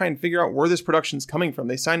 you have to try and figure out where this production's coming from.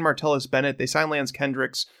 They signed Martellus Bennett. They signed Lance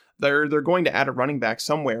Kendricks. They're going to add a running back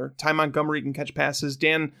somewhere. Ty Montgomery can catch passes.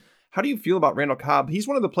 Dan, how do you feel about Randall Cobb? He's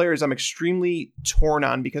one of the players I'm extremely torn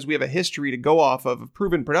on because we have a history to go off of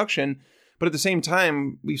proven production, but at the same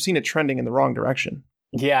time, we've seen it trending in the wrong direction.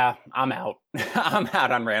 Yeah, I'm out. I'm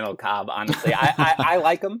out on Randall Cobb, honestly. I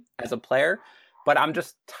like him as a player, but I'm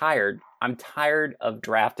just tired. I'm tired of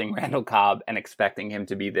drafting Randall Cobb and expecting him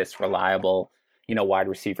to be this reliable, wide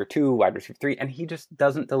receiver 2, wide receiver 3, and he just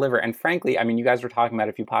doesn't deliver. And frankly, I mean, you guys were talking about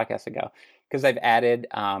it a few podcasts ago, because I've added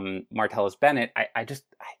Martellus Bennett. I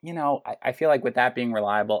feel like with that being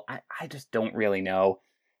reliable, I just don't really know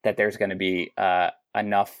that there's going to be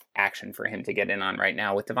enough action for him to get in on right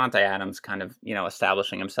now, with Devontae Adams kind of,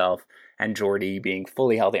 establishing himself and Jordy being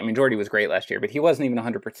fully healthy. I mean, Jordy was great last year, but he wasn't even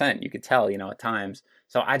 100%. You could tell, at times.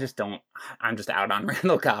 So I'm just out on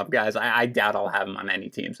Randall Cobb, guys. I doubt I'll have him on any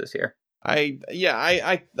teams this year.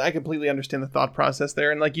 I completely understand the thought process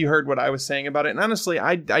there. And like you heard what I was saying about it. And honestly,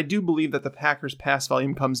 I do believe that the Packers pass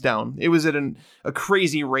volume comes down. It was at a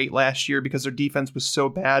crazy rate last year because their defense was so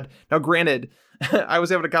bad. Now, granted, I was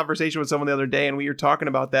having a conversation with someone the other day and we were talking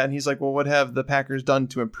about that. And he's like, well, what have the Packers done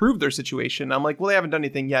to improve their situation? I'm like, well, they haven't done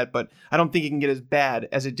anything yet, but I don't think it can get as bad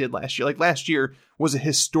as it did last year. Like last year was a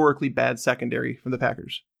historically bad secondary from the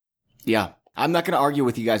Packers. Yeah. I'm not going to argue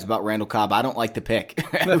with you guys about Randall Cobb. I don't like the pick.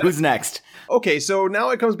 Who's next? Okay, so now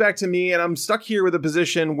it comes back to me, and I'm stuck here with a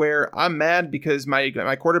position where I'm mad because my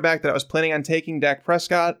quarterback that I was planning on taking, Dak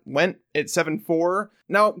Prescott, went at 7-4.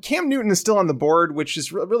 Now, Cam Newton is still on the board, which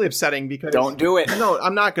is really upsetting because... Don't do it. No,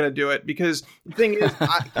 I'm not going to do it because the thing is,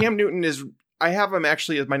 Cam Newton is... I have him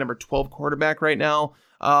actually as my number 12 quarterback right now.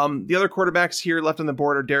 The other quarterbacks here left on the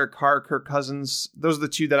board are Derek Carr, Kirk Cousins. Those are the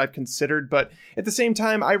 2 that I've considered. But at the same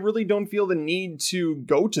time, I really don't feel the need to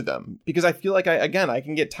go to them because I feel like, I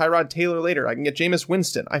can get Tyrod Taylor later. I can get Jameis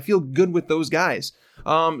Winston. I feel good with those guys.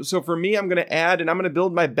 So for me, I'm going to add and I'm going to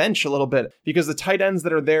build my bench a little bit because the tight ends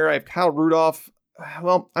that are there, I have Kyle Rudolph.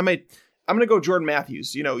 Well, I'm going to go Jordan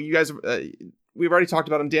Matthews. You guys... we've already talked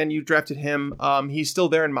about him. Dan, you drafted him. He's still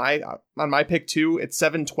there on my pick too. It's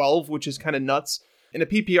 7-12, which is kind of nuts. In a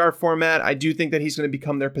PPR format, I do think that he's going to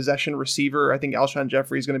become their possession receiver. I think Alshon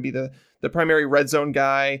Jeffrey is going to be the primary red zone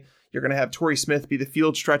guy. You're going to have Torrey Smith be the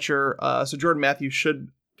field stretcher. So Jordan Matthews should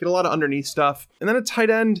get a lot of underneath stuff. And then a tight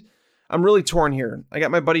end, I'm really torn here. I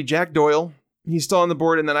got my buddy Jack Doyle. He's still on the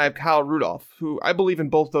board. And then I have Kyle Rudolph, who I believe in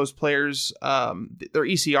both those players. Their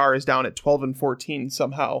ECR is down at 12 and 14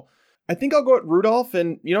 somehow. I think I'll go at Rudolph,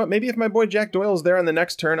 and maybe if my boy Jack Doyle's there on the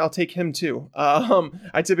next turn, I'll take him too.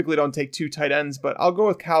 I typically don't take 2 tight ends, but I'll go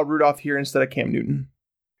with Kyle Rudolph here instead of Cam Newton.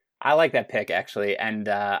 I like that pick, actually. And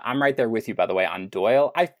I'm right there with you, by the way, on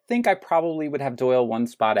Doyle. I think I probably would have Doyle one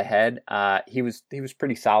spot ahead. He was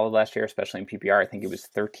pretty solid last year, especially in PPR. I think he was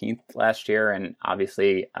 13th last year. And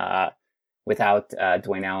obviously, without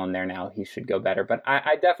Dwayne Allen there now, he should go better. But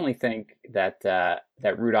I definitely think that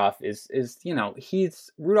that Rudolph is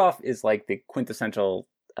Rudolph is like the quintessential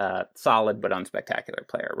solid but unspectacular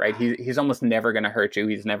player, right? He's almost never going to hurt you.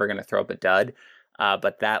 He's never going to throw up a dud.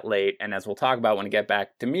 But that late, and as we'll talk about when it get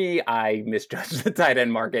back to me, I misjudged the tight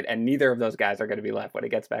end market, and neither of those guys are going to be left when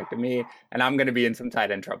it gets back to me, and I'm going to be in some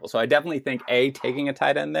tight end trouble. So I definitely think A, taking a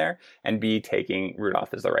tight end there, and B, taking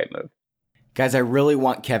Rudolph is the right move. Guys, I really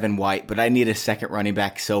want Kevin White, but I need a second running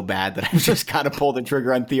back so bad that I've just got to pull the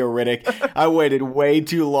trigger on Theo Riddick. I waited way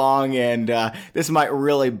too long, and this might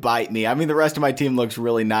really bite me. I mean, the rest of my team looks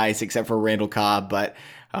really nice, except for Randall Cobb, but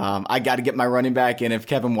I got to get my running back, and if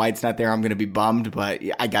Kevin White's not there, I'm going to be bummed, but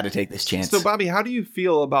I got to take this chance. So, Bobby, how do you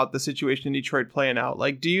feel about the situation in Detroit playing out?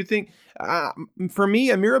 Like, do you think, for me,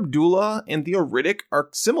 Amir Abdullah and Theo Riddick are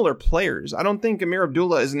similar players. I don't think Amir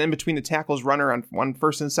Abdullah is an in-between-the-tackles runner on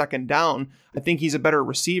first and second down. I think he's a better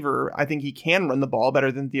receiver. I think he can run the ball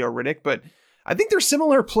better than Theo Riddick, but I think they're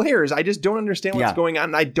similar players. I just don't understand what's going on,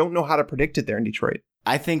 and I don't know how to predict it there in Detroit.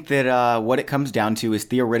 I think that what it comes down to is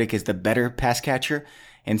Theo Riddick is the better pass catcher.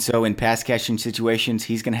 And so in pass catching situations,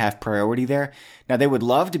 he's going to have priority there. Now, they would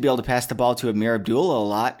love to be able to pass the ball to Amir Abdullah a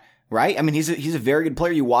lot, right? I mean, he's a very good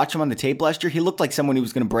player. You watch him on the tape last year, he looked like someone who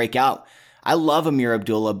was going to break out. I love Amir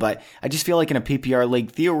Abdullah, but I just feel like in a PPR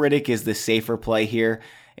league, Theo Riddick is the safer play here.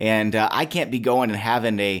 And I can't be going and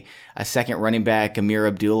having a second running back, Amir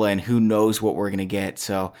Abdullah, and who knows what we're going to get.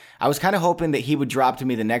 So I was kind of hoping that he would drop to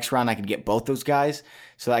me the next round. I could get both those guys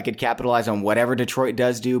so I could capitalize on whatever Detroit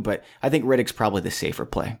does do. But I think Riddick's probably the safer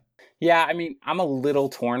play. Yeah, I mean, I'm a little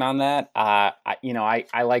torn on that. I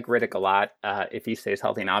like Riddick a lot if he stays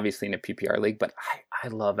healthy, and obviously in a PPR league, but I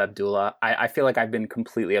love Abdullah. I feel like I've been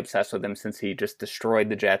completely obsessed with him since he just destroyed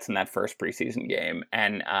the Jets in that first preseason game.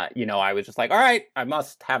 And, I was just like, all right, I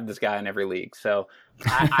must have this guy in every league. So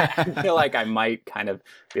I feel like I might kind of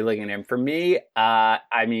be looking at him. For me,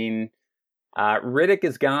 Riddick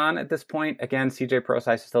is gone at this point. Again, CJ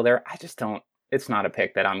Prosise is still there. I just don't. It's not a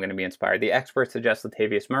pick that I'm going to be inspired. The experts suggest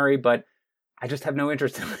Latavius Murray, but I just have no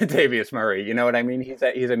interest in Latavius Murray. You know what I mean? He's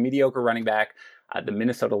a mediocre running back. The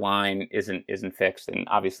Minnesota line isn't fixed, and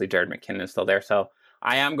obviously Jared McKinnon is still there. So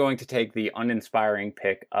I am going to take the uninspiring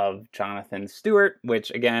pick of Jonathan Stewart,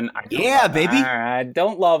 which again, I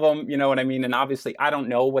don't love him. You know what I mean? And obviously, I don't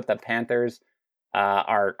know what the Panthers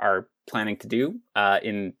are planning to do. I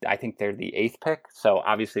think they're the 8th pick, so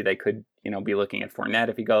obviously they could be looking at Fournette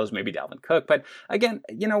if he goes, maybe Dalvin Cook. But again,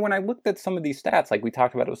 when I looked at some of these stats, like we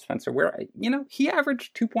talked about with Spencer Ware, he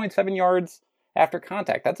averaged 2.7 yards after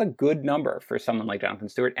contact. That's a good number for someone like Jonathan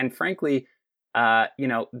Stewart. And frankly,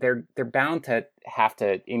 they're bound to have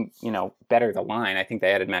to, better the line. I think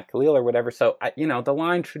they added Matt Khalil or whatever. So, the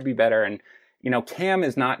line should be better. And, Cam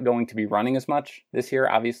is not going to be running as much this year.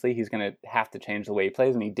 Obviously, he's going to have to change the way he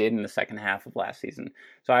plays, and he did in the second half of last season.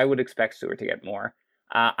 So I would expect Stewart to get more.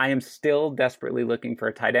 I am still desperately looking for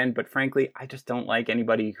a tight end, but frankly, I just don't like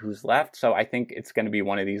anybody who's left. So I think it's going to be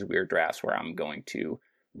one of these weird drafts where I'm going to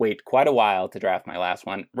wait quite a while to draft my last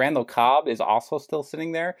one. Randall Cobb is also still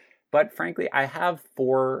sitting there, but frankly, I have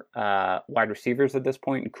 4 wide receivers at this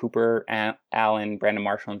point in Cooper, Allen, Brandon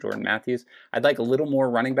Marshall, and Jordan Matthews. I'd like a little more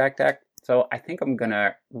running back depth, so I think I'm going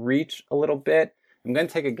to reach a little bit. I'm going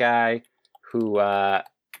to take a guy who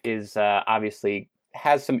is obviously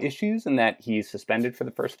has some issues in that he's suspended for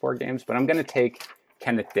the first 4 games, but I'm going to take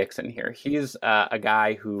Kenneth Dixon here. He's a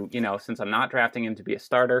guy who, since I'm not drafting him to be a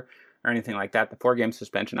starter or anything like that, the 4-game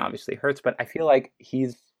suspension obviously hurts, but I feel like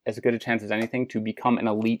he's as good a chance as anything to become an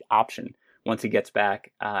elite option once he gets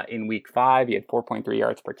back in week 5. He had 4.3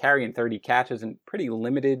 yards per carry and 30 catches and pretty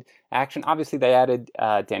limited action. Obviously, they added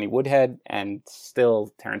Danny Woodhead, and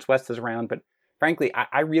still Terrence West is around, but frankly,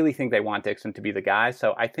 I really think they want Dixon to be the guy.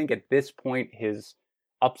 So I think at this point, his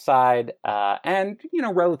upside and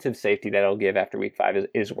relative safety that it'll give after week 5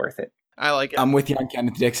 is worth it. I like it. I'm with you on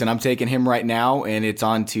Kenneth Dixon. I'm taking him right now, and it's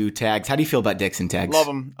on to Tags. How do you feel about Dixon, Tags? Love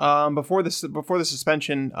him. Before the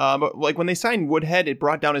suspension, but like when they signed Woodhead, it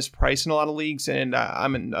brought down his price in a lot of leagues, and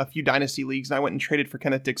I'm in a few dynasty leagues, and I went and traded for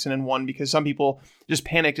Kenneth Dixon and won because some people just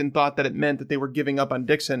panicked and thought that it meant that they were giving up on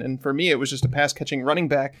Dixon, and for me, it was just a pass catching running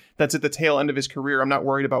back that's at the tail end of his career. I'm not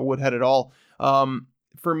worried about Woodhead at all.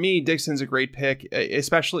 for me, Dixon's a great pick,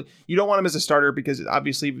 especially you don't want him as a starter because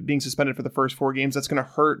obviously being suspended for the first 4 games, that's going to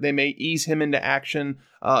hurt. They may ease him into action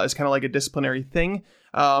as kind of like a disciplinary thing.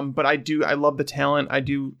 But I love the talent. I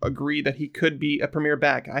do agree that he could be a premier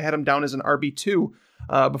back. I had him down as an RB2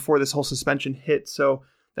 before this whole suspension hit. So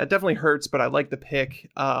that definitely hurts, but I like the pick.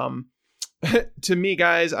 To me,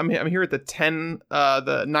 guys, I'm here at the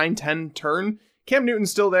 9-10 turn. Cam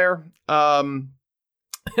Newton's still there.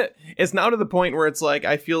 It's now to the point where it's like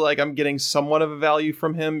I feel like I'm getting somewhat of a value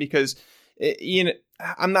from him because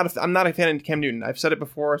I'm not a fan of Cam Newton. I've said it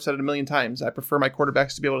before. I've said it a million times. I prefer my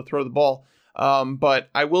quarterbacks to be able to throw the ball. But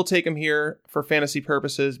I will take him here for fantasy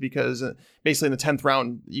purposes because basically in the 10th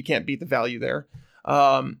round you can't beat the value there.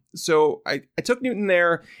 So I took Newton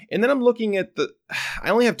there, and then I'm looking at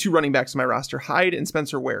I only have 2 running backs in my roster, Hyde and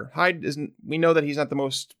Spencer Ware. Hyde we know that he's not the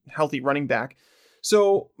most healthy running back.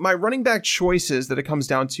 So my running back choices that it comes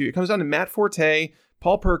down to Matt Forte,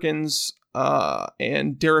 Paul Perkins,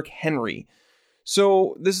 and Derrick Henry.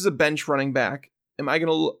 So this is a bench running back. Am I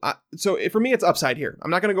going to, so for me, it's upside here.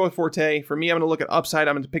 I'm not going to go with Forte. For me, I'm going to look at upside.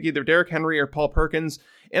 I'm going to pick either Derrick Henry or Paul Perkins.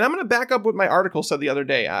 And I'm going to back up what my article said the other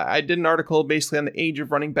day. I did an article basically on the age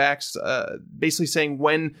of running backs, basically saying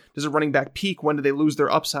when does a running back peak? When do they lose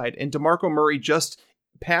their upside? And DeMarco Murray just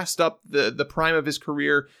passed up the prime of his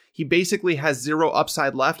career. He basically has 0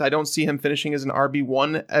 upside left. I don't see him finishing as an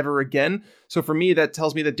RB1 ever again. So for me, that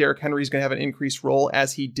tells me that Derrick Henry is going to have an increased role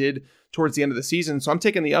as he did towards the end of the season. So I'm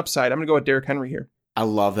taking the upside. I'm going to go with Derrick Henry here. I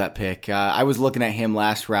love that pick. I was looking at him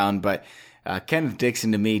last round, but Kenneth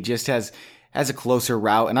Dixon to me just has a closer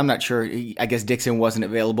route, and I'm not sure. I guess Dixon wasn't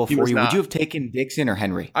available for you. Would you have taken Dixon or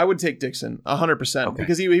Henry? I would take Dixon 100%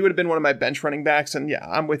 because he would have been one of my bench running backs. And yeah,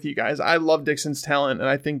 I'm with you guys. I love Dixon's talent, and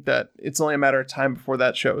I think that it's only a matter of time before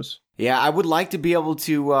that shows. Yeah, I would like to be able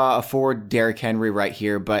to afford Derrick Henry right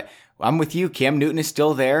here, but I'm with you. Cam Newton is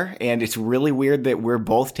still there, and it's really weird that we're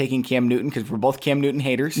both taking Cam Newton because we're both Cam Newton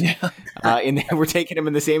haters. Yeah. And we're taking him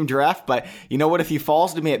in the same draft. But you know what? If he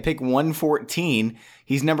falls to me at pick 114,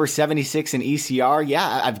 he's number 76 in ECR.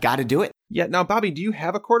 Yeah, I've got to do it. Yeah. Now, Bobby, do you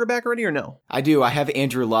have a quarterback already or no? I do. I have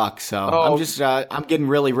Andrew Luck. So I'm getting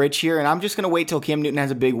really rich here, and I'm just going to wait till Cam Newton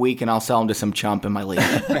has a big week, and I'll sell him to some chump in my league.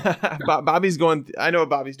 Bobby's going. I know what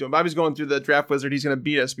Bobby's doing. Bobby's going through the draft wizard. He's going to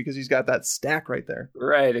beat us because he's got that stack right there.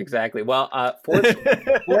 Right. Exactly. Well,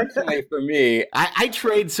 fortunately for me, I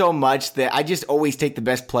trade so much that I just always take the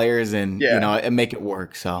best players and and make it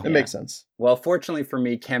work. So it makes sense. Well, fortunately for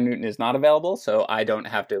me, Cam Newton is not available, so I don't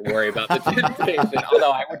have to worry about the temptation. Although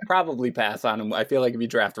I would probably pass on him. I feel like if you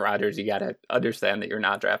draft Rodgers, you got to understand that you're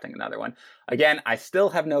not drafting another one. Again, I still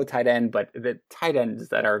have no tight end, but the tight ends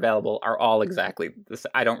that are available are all exactly this.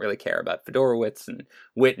 I don't really care about Fedorowicz and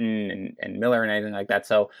Witten and Miller and anything like that.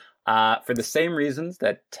 So for the same reasons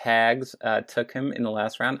that Tags took him in the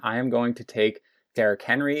last round, I am going to take Derrick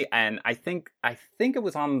Henry, and I think it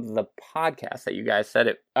was on the podcast that you guys said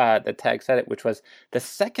it, that Tag said it, which was the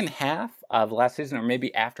second half of last season, or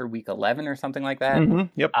maybe after week 11 or something like that. Mm-hmm.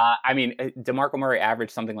 Yep. I mean, DeMarco Murray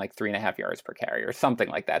averaged something like 3.5 yards per carry or something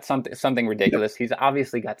like that, something ridiculous. Yep. He's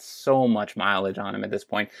obviously got so much mileage on him at this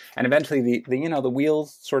point, and eventually the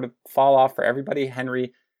wheels sort of fall off for everybody.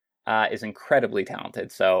 Henry is incredibly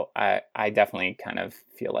talented, so I definitely kind of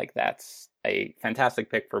feel like that's a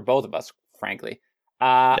fantastic pick for both of us. Frankly,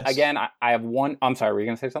 yes. Again, I have one. I'm sorry, were you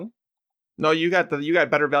going to say something? No, you got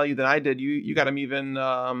better value than I did. You got him even.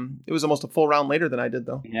 It was almost a full round later than I did,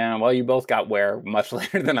 though. Yeah, well, you both got Ware much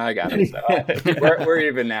later than I got him, so we're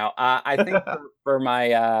even now. I think for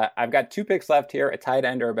my, I've got 2 picks left here: a tight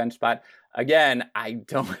end or a bench spot. Again, I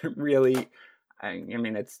don't really. I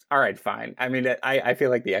mean, it's all right, fine. I mean, I feel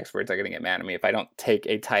like the experts are going to get mad at me if I don't take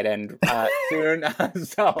a tight end soon.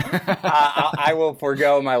 So I will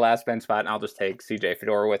forego my last bench spot, and I'll just take CJ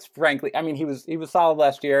Fedorowicz. Frankly, I mean, he was solid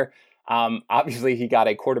last year. Obviously, he got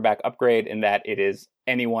a quarterback upgrade in that it is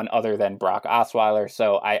anyone other than Brock Osweiler.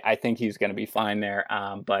 So I think he's going to be fine there.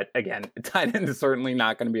 But again, tight end is certainly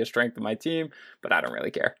not going to be a strength of my team, but I don't really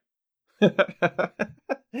care.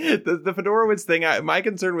 The Fedorowicz thing, my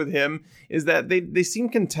concern with him is that they seem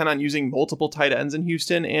content on using multiple tight ends in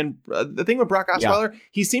Houston. And the thing with Brock Osweiler,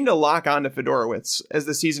 he seemed to lock on to Fedorowicz as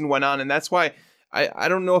the season went on. And that's why I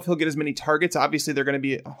don't know if he'll get as many targets. Obviously, they're going to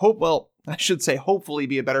be hopefully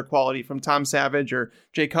be a better quality from Tom Savage or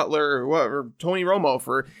Jay Cutler or Tony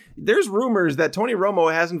Romo. There's rumors that Tony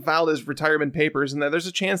Romo hasn't filed his retirement papers and that there's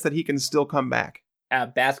a chance that he can still come back.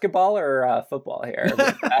 Basketball or football here?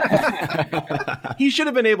 He should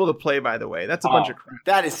have been able to play, by the way. That's a bunch of crap.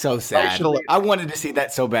 That is so sad. I wanted to see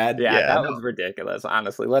that so bad. Yeah, that was ridiculous,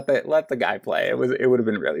 honestly. Let the guy play. It would have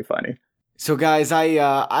been really funny. So guys,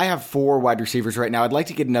 I have 4 wide receivers right now. I'd like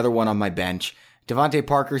to get another one on my bench. Devontae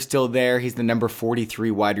Parker's still there. He's the number 43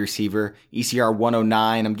 wide receiver, ECR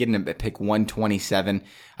 109. I'm getting him at pick 127.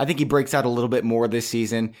 I think he breaks out a little bit more this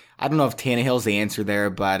season. I don't know if Tannehill's the answer there,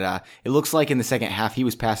 but it looks like in the second half he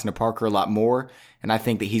was passing to Parker a lot more, and I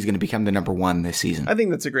think that he's going to become the number 1 this season. I think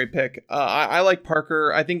that's a great pick. I like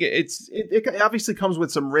Parker. I think it obviously comes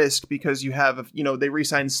with some risk because you have, they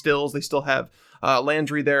re-signed Stills. They still have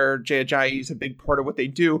Landry there. Jay Ajayi is a big part of what they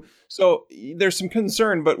do. So there's some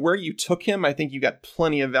concern, but where you took him, I think you got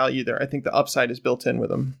plenty of value there. I think the upside is built in with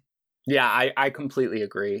him. Yeah, I completely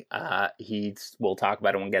agree. We'll talk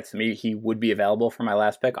about it when it gets to me. He would be available for my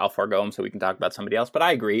last pick. I'll forego him so we can talk about somebody else. But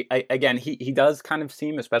I agree. Again, he does kind of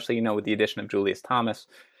seem, especially, with the addition of Julius Thomas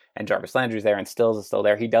and Jarvis Landry's there and Stills is still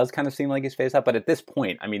there. He does kind of seem like he's phased up. But at this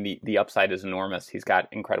point, I mean, the upside is enormous. He's got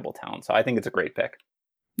incredible talent. So I think it's a great pick.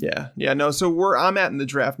 Yeah, no. So I'm at in the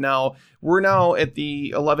draft now. We're now at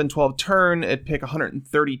the 11-12 turn at pick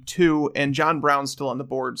 132, and John Brown's still on the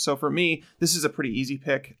board. So for me, this is a pretty easy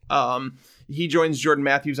pick. He joins Jordan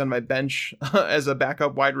Matthews on my bench as a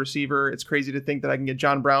backup wide receiver. It's crazy to think that I can get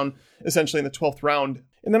John Brown essentially in the 12th round.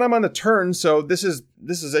 And then I'm on the turn, so this is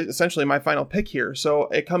essentially my final pick here. So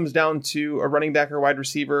it comes down to a running back or wide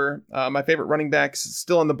receiver. My favorite running back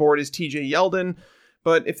still on the board is TJ Yeldon.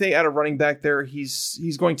 But if they add a running back there,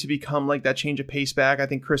 he's going to become like that change of pace back. I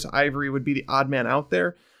think Chris Ivory would be the odd man out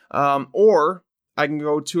there. Or I can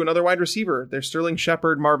go to another wide receiver. There's Sterling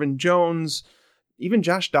Shepard, Marvin Jones, even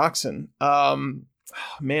Josh Doxson.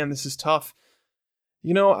 Man, this is tough.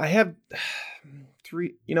 I have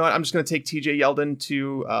 3. You know what? I'm just going to take TJ Yeldon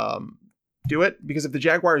to do it, because if the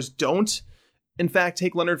Jaguars don't, in fact,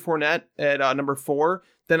 take Leonard Fournette at number 4,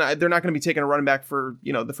 then they're not going to be taking a running back for,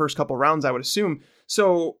 the first couple rounds, I would assume.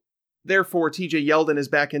 So therefore, TJ Yeldon is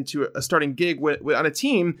back into a starting gig on a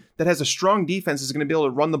team that has a strong defense, is going to be able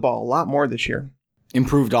to run the ball a lot more this year.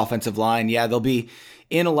 Improved offensive line. Yeah, they'll be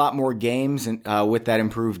in a lot more games with that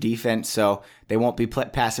improved defense, so they won't be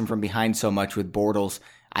passing from behind so much with Bortles.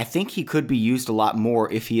 I think he could be used a lot more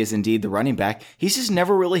if he is indeed the running back. He's just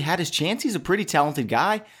never really had his chance. He's a pretty talented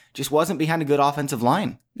guy, just wasn't behind a good offensive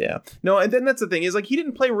line. Yeah. No, and then that's the thing is, he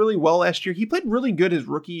didn't play really well last year. He played really good his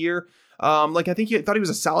rookie year. I think he thought he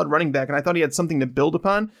was a solid running back, and I thought he had something to build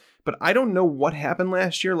upon. But I don't know what happened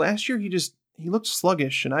last year. Last year, he looked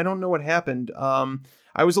sluggish, and I don't know what happened.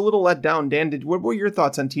 I was a little let down. Dan, what were your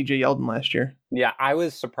thoughts on TJ Yeldon last year? Yeah, I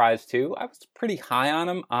was surprised too. I was pretty high on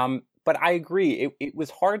him. But I agree. It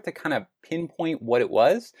was hard to kind of pinpoint what it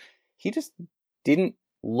was. He just didn't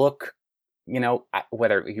look,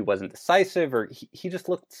 whether he wasn't decisive or he just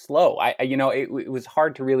looked slow. It was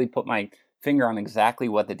hard to really put my finger on exactly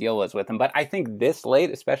what the deal was with him. But I think this late,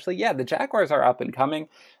 especially, the Jaguars are up and coming.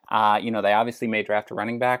 They obviously may draft a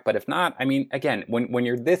running back, but if not, again, when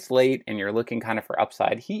you're this late and you're looking kind of for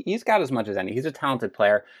upside, he's got as much as any. He's a talented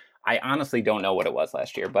player. I honestly don't know what it was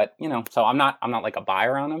last year, but so I'm not like a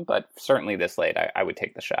buyer on him, but certainly this late, I would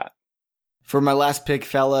take the shot. For my last pick,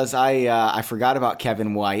 fellas, I forgot about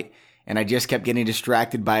Kevin White, and I just kept getting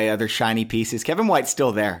distracted by other shiny pieces. Kevin White's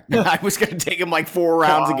still there. I was going to take him like 4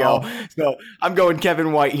 rounds ago. So I'm going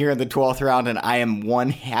Kevin White here in the 12th round, and I am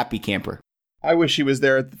one happy camper. I wish he was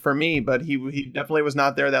there for me, but he definitely was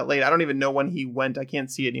not there that late. I don't even know when he went. I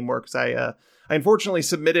can't see it anymore because I unfortunately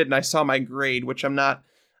submitted and I saw my grade, which I'm not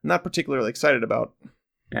particularly excited about.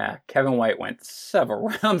 Yeah, Kevin White went several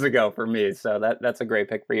rounds ago for me, so that's a great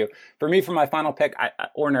pick for you. For me, for my final pick,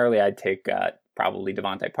 ordinarily I'd take probably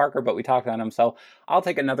Devontae Parker, but we talked on him, so I'll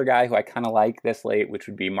take another guy who I kind of like this late, which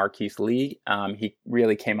would be Marquise Lee. He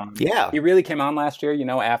really came on. Yeah, he really came on last year.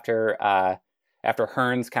 After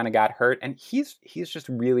Hearns kind of got hurt, and he's just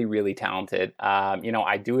really, really talented.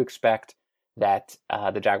 I do expect that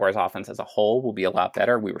the Jaguars offense as a whole will be a lot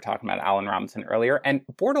better. We were talking about Allen Robinson earlier, and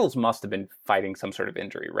Bortles must have been fighting some sort of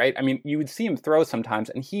injury, right? You would see him throw sometimes,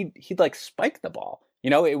 and he'd like spike the ball.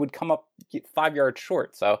 It would come up 5 yards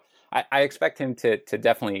short. So I expect him to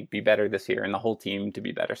definitely be better this year, and the whole team to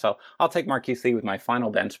be better. So I'll take Marquise Lee with my final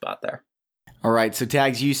bench spot there. All right, so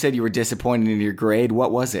Tags, you said you were disappointed in your grade.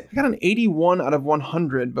 What was it? I got an 81 out of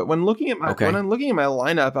 100, but when looking at my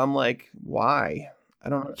lineup, I'm like, why? I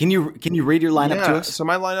don't know. Can you read your lineup to us? So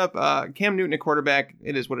my lineup, Cam Newton at quarterback.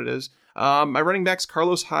 It is what it is. My running backs,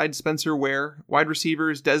 Carlos Hyde, Spencer Ware. Wide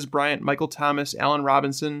receivers, Des Bryant, Michael Thomas, Allen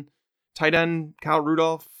Robinson. Tight end, Kyle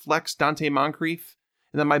Rudolph. Flex, Dante Moncrief.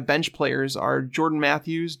 And then my bench players are Jordan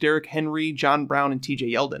Matthews, Derrick Henry, John Brown, and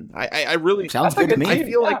TJ Yeldon. I really sounds good to me.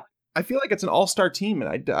 I feel like it's an all-star team, and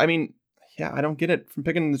I don't get it from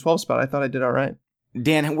picking the 12 spot. I thought I did all right.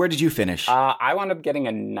 Dan, where did you finish? I wound up getting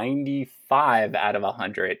a 95 out of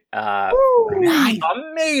 100. Nice.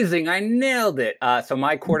 Amazing. I nailed it. So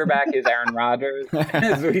my quarterback is Aaron Rodgers,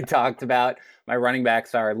 as we talked about. My running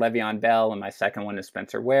backs are Le'Veon Bell, and my second one is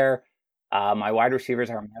Spencer Ware. My wide receivers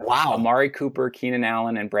are Amari Cooper, Keenan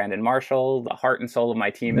Allen, and Brandon Marshall. The heart and soul of my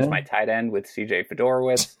team is my tight end with CJ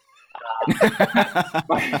Fedorowicz.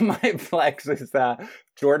 My flex is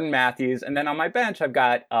Jordan Matthews. And then on my bench, I've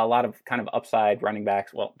got a lot of kind of upside running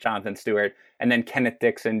backs. Well, Jonathan Stewart, and then Kenneth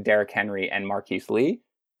Dixon, Derrick Henry, and Marquise Lee.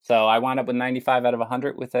 So I wound up with 95 out of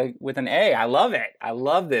 100 with an A. I love it. I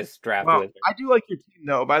love this draft. Wow. I do like your team,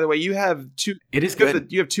 though. By the way, you have two. It is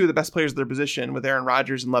good. You have two of the best players of their position with Aaron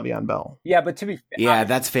Rodgers and Le'Veon Bell. Yeah, but to be fair, yeah,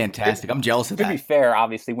 that's fantastic. I'm jealous of that. To be fair,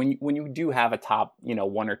 obviously, when you do have a top,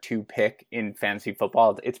 one or two pick in fantasy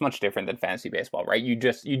football, it's much different than fantasy baseball, right? You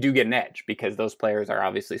do get an edge because those players are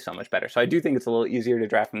obviously so much better. So I do think it's a little easier to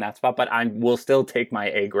draft from that spot, but I will still take my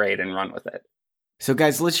A grade and run with it. So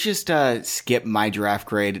guys, let's just skip my draft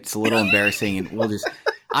grade. It's a little embarrassing, and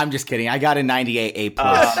I'm just kidding. I got a 98 A+.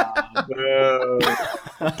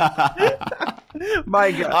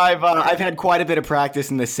 My God. I've had quite a bit of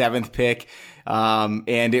practice in the 7th pick,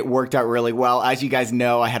 and it worked out really well. As you guys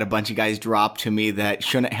know, I had a bunch of guys drop to me that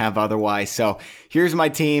shouldn't have otherwise. So here's my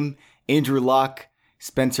team: Andrew Luck,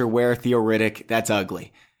 Spencer Ware, Theo Riddick. That's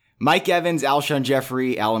ugly. Mike Evans, Alshon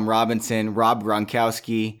Jeffrey, Allen Robinson, Rob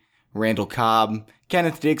Gronkowski, Randall Cobb,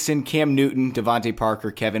 Kenneth Dixon, Cam Newton, Devontae Parker,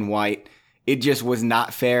 Kevin White. It just was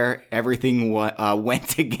not fair. Everything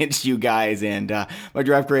went against you guys, and my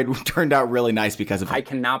draft grade turned out really nice because of it. I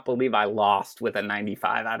cannot believe I lost with a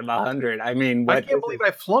 95 out of 100. I mean, I can't believe I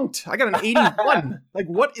flunked. I got an 81. Like,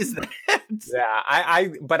 what is that? Yeah,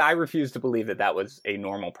 but I refuse to believe that was a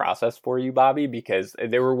normal process for you, Bobby, because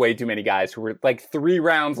there were way too many guys who were like 3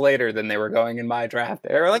 rounds later than they were going in my draft.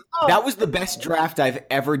 They were like, oh. That was the best draft I've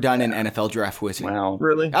ever done in NFL Draft Wizard. Wow.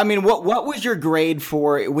 Really? I mean, what was your grade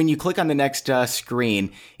for when you click on the next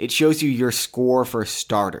screen? It shows you your score for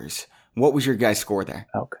starters. What was your guys' score there?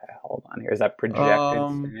 Okay, hold on. Here's that projected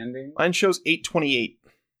standing. Mine shows 828.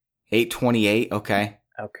 828. Okay.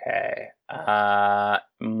 Okay.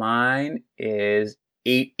 Mine is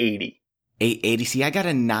 880. 880. See, I got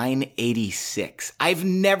a 986. I've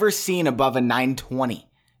never seen above a 920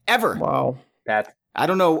 ever. Wow. I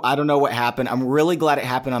don't know what happened. I'm really glad it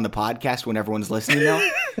happened on the podcast when everyone's listening though.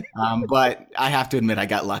 But I have to admit I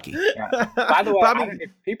got lucky. Yeah. By the way,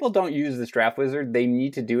 if people don't use this draft wizard, they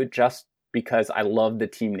need to do it just because I love the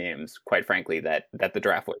team names, quite frankly, that the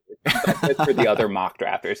draft wizard for the other mock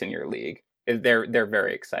drafters in your league. They're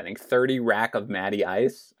very exciting. 30 rack of Matty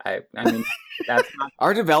Ice. I mean, that's not...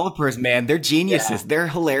 Our developers, man, they're geniuses. Yeah. They're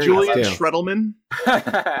hilarious. Julian Shredelman.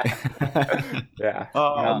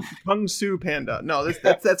 Yeah. Kung Su Panda. No,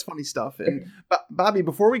 that's funny stuff. And Bobby,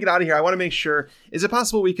 before we get out of here, I want to make sure: is it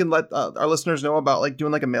possible we can let our listeners know about like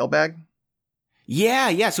doing like a mailbag?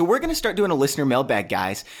 Yeah. So we're gonna start doing a listener mailbag,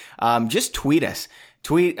 guys. Just tweet us.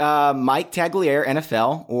 Tweet Mike Tagliere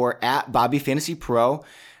NFL or at Bobby Fantasy Pro.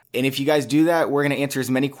 And if you guys do that, we're going to answer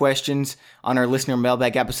as many questions on our listener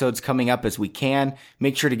mailbag episodes coming up as we can.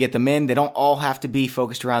 Make sure to get them in. They don't all have to be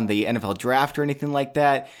focused around the NFL draft or anything like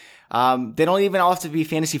that. They don't even all have to be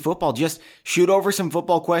fantasy football. Just shoot over some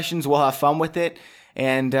football questions. We'll have fun with it.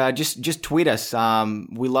 And just tweet us.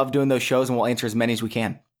 We love doing those shows, and we'll answer as many as we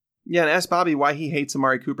can. Yeah, and ask Bobby why he hates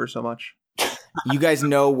Amari Cooper so much. You guys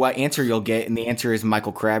know what answer you'll get, and the answer is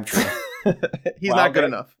Michael Crabtree. He's not good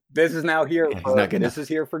enough. This is now here. This is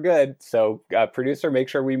here for good. So, producer, make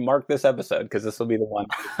sure we mark this episode because this will be the one.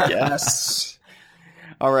 Yes.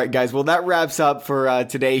 All right, guys. Well, that wraps up for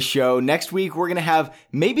today's show. Next week, we're going to have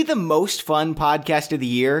maybe the most fun podcast of the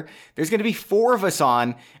year. There's going to be 4 of us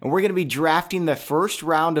on, and we're going to be drafting the first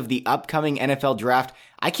round of the upcoming NFL draft.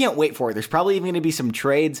 I can't wait for it. There's probably even going to be some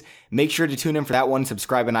trades. Make sure to tune in for that one.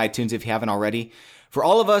 Subscribe on iTunes if you haven't already. For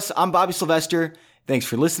all of us, I'm Bobby Sylvester. Thanks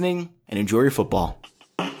for listening, and enjoy your football.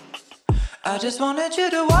 I just wanted you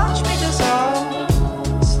to watch me dissolve.